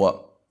rätt,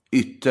 då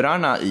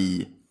yttrarna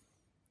i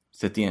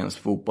Setiens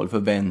fotboll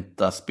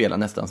förväntas spela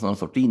nästan som någon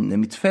sorts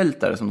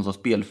innermittfältare, som någon sorts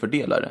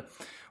spelfördelare.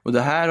 Och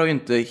det här har ju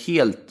inte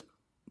helt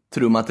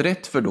trummat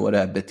rätt för då det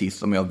här Betis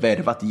som jag har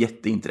värvat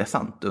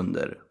jätteintressant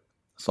under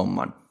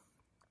sommaren.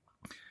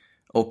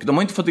 Och de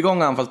har inte fått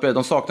igång anfallsspelet.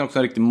 De saknar också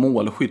en riktig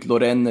målskytt.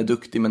 Loren är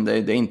duktig, men det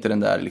är inte den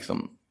där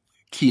liksom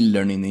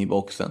killern inne i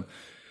boxen.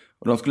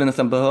 Och de skulle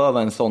nästan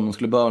behöva en sån. De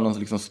skulle behöva någon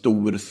liksom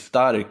stor,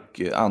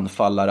 stark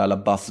anfallare alla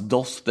Bas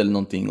Dost eller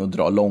någonting och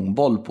dra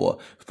långboll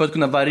på. För att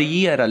kunna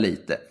variera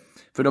lite.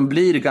 För de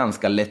blir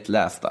ganska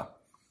lättlästa.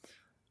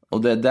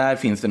 Och där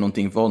finns det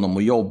någonting för honom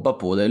att jobba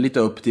på. Det är lite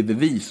upp till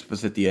bevis för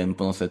Setien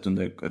på något sätt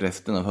under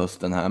resten av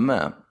hösten här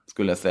med,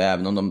 skulle jag säga.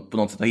 Även om de på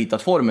något sätt har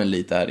hittat formen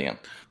lite här igen.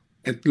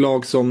 Ett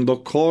lag som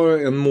dock har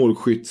en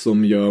målskytt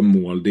som gör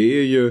mål, det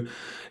är ju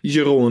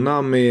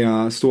Girona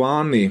med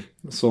Stuani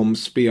som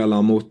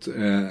spelar mot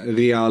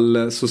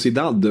Real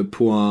Sociedad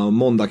på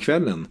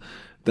måndagskvällen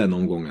den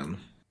omgången.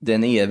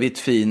 Den evigt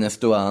fine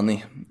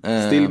Stuani.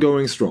 Still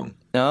going strong.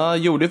 Ja,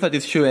 gjorde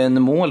faktiskt 21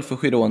 mål för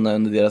Girona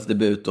under deras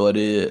debutår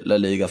i La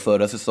Liga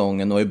förra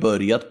säsongen och har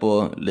börjat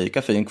på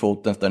lika fin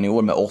kvot nästan i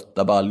år med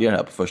 8 baljor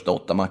här på första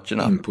 8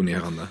 matcherna.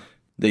 Imponerande.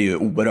 Det är ju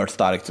oerhört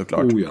starkt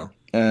såklart. Oh ja.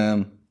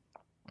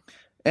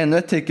 Ännu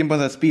ett tecken på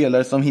en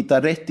spelare som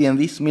hittar rätt i en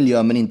viss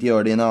miljö men inte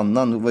gör det i en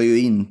annan var ju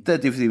inte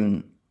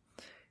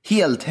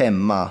helt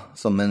hemma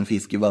som en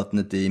fisk i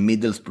vattnet i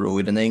Middlesbrough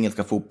i den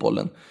engelska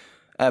fotbollen.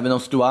 Även om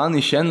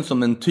Stuani känns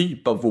som en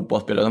typ av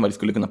fotbollsspelare som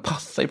skulle kunna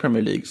passa i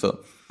Premier League, så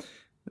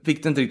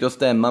fick det inte riktigt att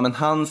stämma. Men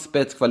hans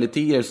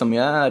spetskvaliteter som ju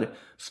är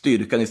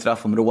styrkan i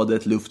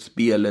straffområdet,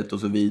 luftspelet och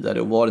så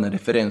vidare och var den här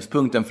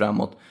referenspunkten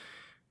framåt,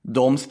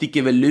 de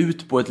sticker väl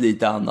ut på ett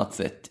lite annat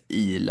sätt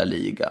i La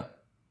Liga.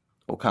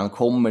 Och han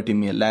kommer till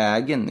mer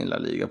lägen i La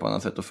Liga på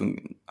annat sätt. Och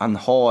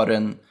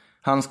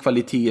hans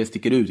kvaliteter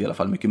sticker ut i alla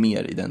fall mycket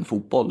mer i den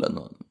fotbollen.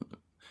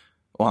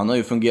 Och han har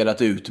ju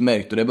fungerat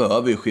utmärkt och det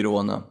behöver ju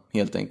Girona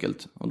helt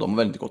enkelt. Och de har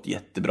väl inte gått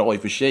jättebra i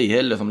och för sig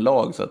heller som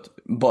lag. Så att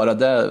bara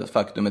det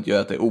faktumet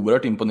gör att det är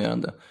oerhört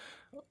imponerande.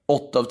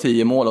 8 av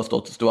 10 mål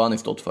har Stuani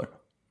stått för.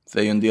 Så det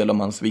är ju en del av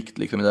hans vikt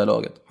liksom i det här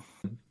laget.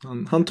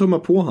 Han trummar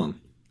på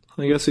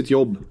Han gör sitt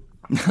jobb.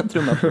 Han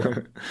trummar på.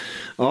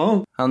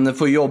 Ja. Han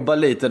får jobba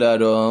lite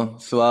där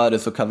och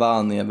Suarez och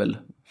Cavani är väl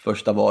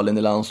första valen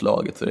i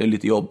landslaget. Så det är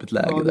lite jobbigt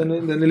läge. Ja,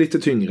 den är lite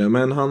tyngre.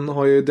 Men han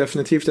har ju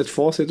definitivt ett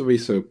facit att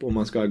visa upp om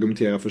man ska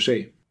argumentera för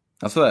sig.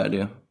 Ja, så är det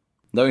ju.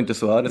 Det har ju inte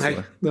Suarez. Nej,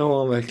 det har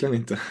han verkligen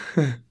inte.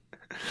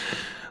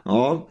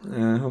 Ja,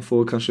 han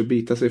får kanske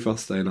bita sig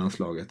fast där i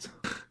landslaget.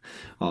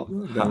 Ja,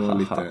 det var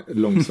lite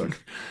långsökt.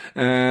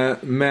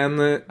 Men...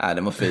 Nej,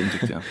 det var fint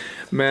tyckte jag.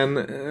 Men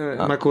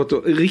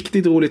Makoto,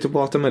 riktigt roligt att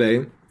prata med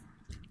dig.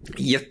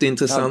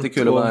 Jätteintressant att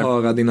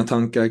höra dina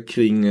tankar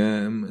kring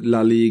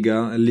La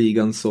Liga.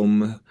 Ligan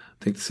som,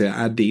 jag tänkte säga,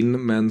 är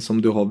din, men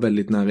som du har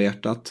väldigt nära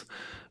hjärtat.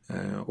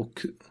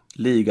 Och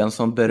Ligan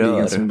som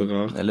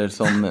berör. Eller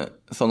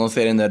som de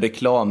ser i den där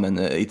reklamen,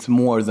 It's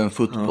more than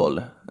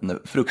football. Ja. Den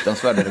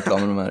fruktansvärda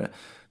reklamen, de här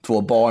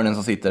 2 barnen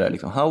som sitter där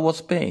liksom. How was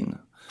Spain?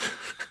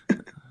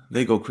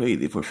 They go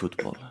crazy for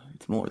football.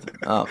 It's more than...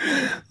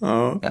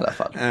 Ja, i alla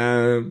fall.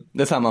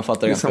 Det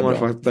sammanfattar ganska bra. Det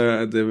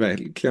sammanfattar det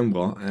verkligen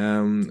bra.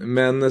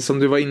 Men som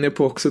du var inne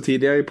på också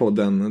tidigare i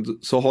podden,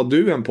 så har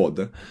du en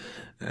podd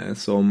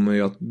som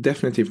jag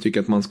definitivt tycker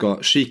att man ska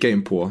kika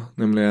in på.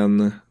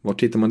 Nämligen, var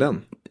tittar man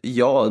den?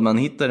 Ja, man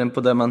hittar den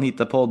på där man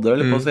hittar poddar.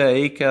 Eller på att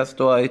säga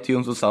Acast och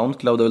iTunes och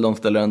Soundcloud är väl de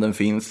ställena den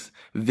finns.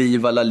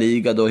 Viva La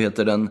Liga, då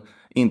heter den.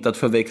 Inte att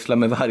förväxla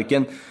med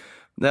varken.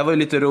 Det här var ju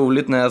lite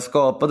roligt när jag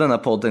skapade den här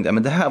podden. Ja,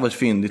 men det här var ett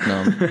fyndigt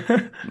namn.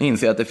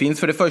 Inser att det finns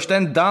för det första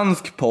en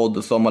dansk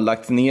podd som har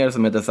lagts ner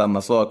som heter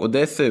samma sak. Och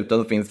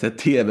dessutom finns det ett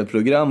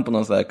tv-program på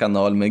någon sån här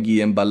kanal med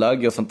Guillaume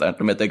Balag och sånt där.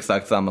 De heter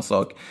exakt samma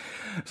sak.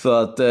 Så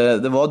att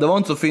det var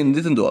inte så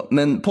fyndigt ändå.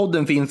 Men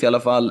podden finns i alla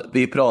fall.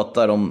 Vi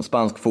pratar om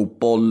spansk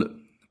fotboll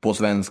på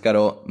svenska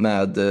då,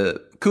 med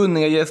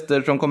kunniga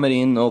gäster som kommer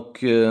in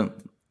och...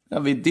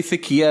 vi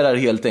dissekerar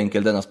helt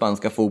enkelt denna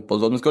spanska fotboll.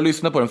 Så om du ska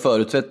lyssna på den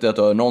förutsätter att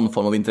du har någon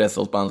form av intresse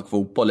av spansk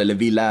fotboll eller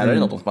vill lära dig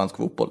något om spansk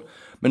fotboll.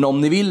 Men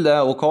om ni vill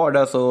det och har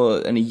det så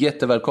är ni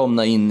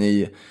jättevälkomna in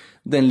i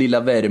den lilla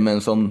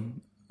värmen som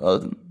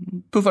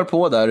puffar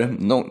på där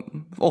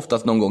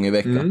oftast någon gång i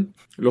veckan.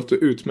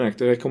 Låter utmärkt,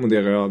 det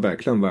rekommenderar jag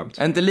verkligen varmt.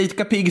 Jag är inte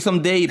lika pigg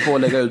som dig på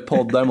att lägga ut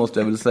poddar måste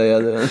jag väl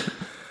säga.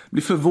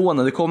 Blir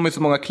förvånad, det kommer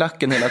så många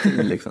klacken hela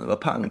tiden liksom. Det var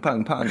pang,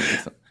 pang, pang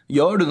liksom.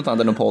 Gör du något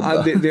annat än att podda?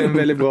 Ja, det är en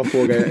väldigt bra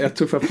fråga. Jag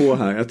tuffar på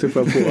här.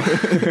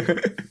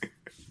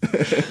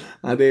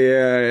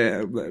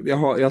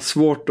 Ja, jag har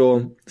svårt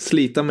att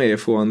slita mig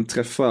från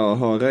träffa och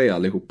höra er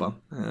allihopa.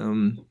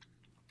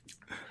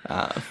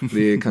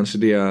 Det är kanske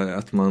det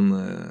att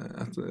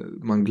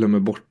man glömmer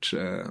bort.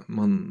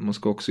 Man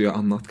ska också göra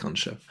annat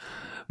kanske.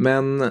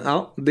 Men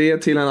ja, det är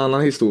till en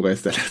annan historia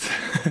istället.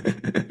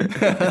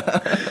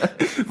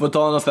 Får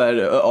ta något så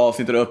här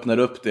avsnitt och öppnar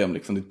upp det om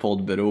liksom ditt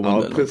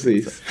poddberoende. Ja,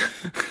 precis.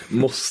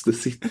 Måste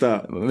sitta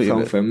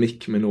framför en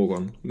mick med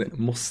någon. Det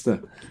måste.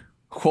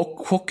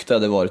 Chock det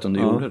hade varit om du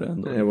gjorde det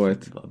ändå. Det var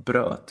ett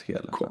bröt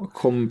hela.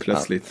 Kom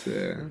plötsligt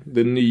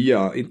det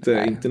nya,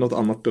 inte något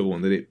annat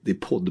beroende. Det är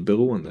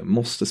poddberoende.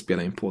 Måste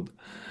spela in podd.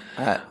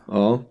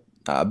 Ja.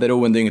 Ja,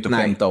 beroende är inget att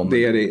skämta om.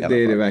 Det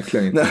är det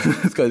verkligen inte.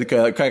 kan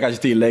jag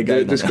kanske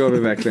tillägga. Det ska vi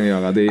verkligen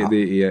göra. Det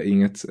är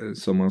inget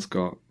som man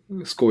ska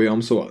skoja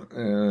om så.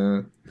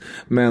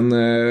 Men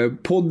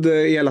podd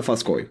är i alla fall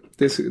skoj.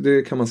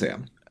 Det kan man säga.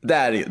 Det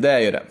är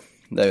ju det.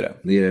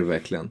 Det är det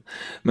verkligen.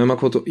 Men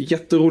Makoto,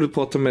 jätteroligt att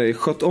prata med dig.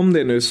 Sköt om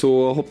det nu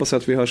så hoppas jag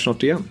att vi hörs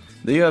snart igen.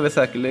 Det gör vi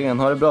säkerligen.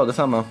 Ha det bra,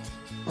 detsamma.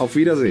 Auf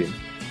Wiedersehen.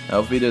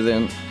 Auf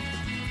Wiedersehen.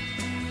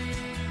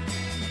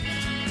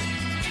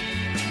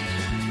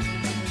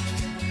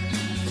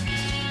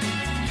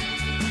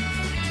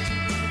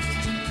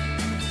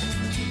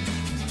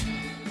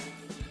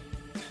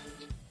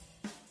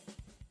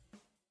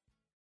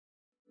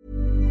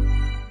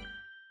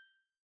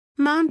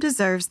 Mom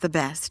deserves the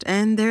best,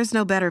 and there's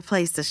no better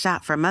place to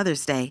shop for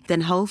Mother's Day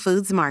than Whole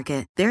Foods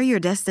Market. They're your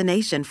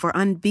destination for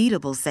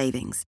unbeatable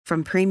savings,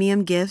 from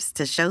premium gifts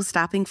to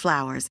show-stopping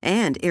flowers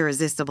and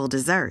irresistible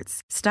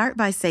desserts. Start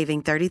by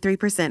saving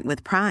 33%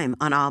 with Prime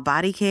on all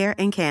body care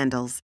and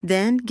candles.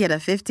 Then get a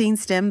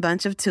 15-stem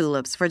bunch of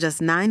tulips for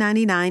just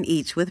 $9.99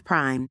 each with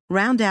Prime.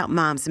 Round out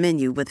Mom's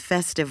menu with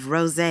festive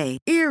rosé,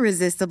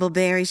 irresistible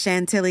berry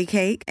chantilly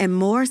cake, and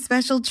more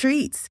special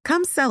treats.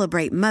 Come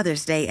celebrate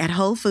Mother's Day at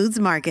Whole Foods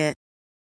Market.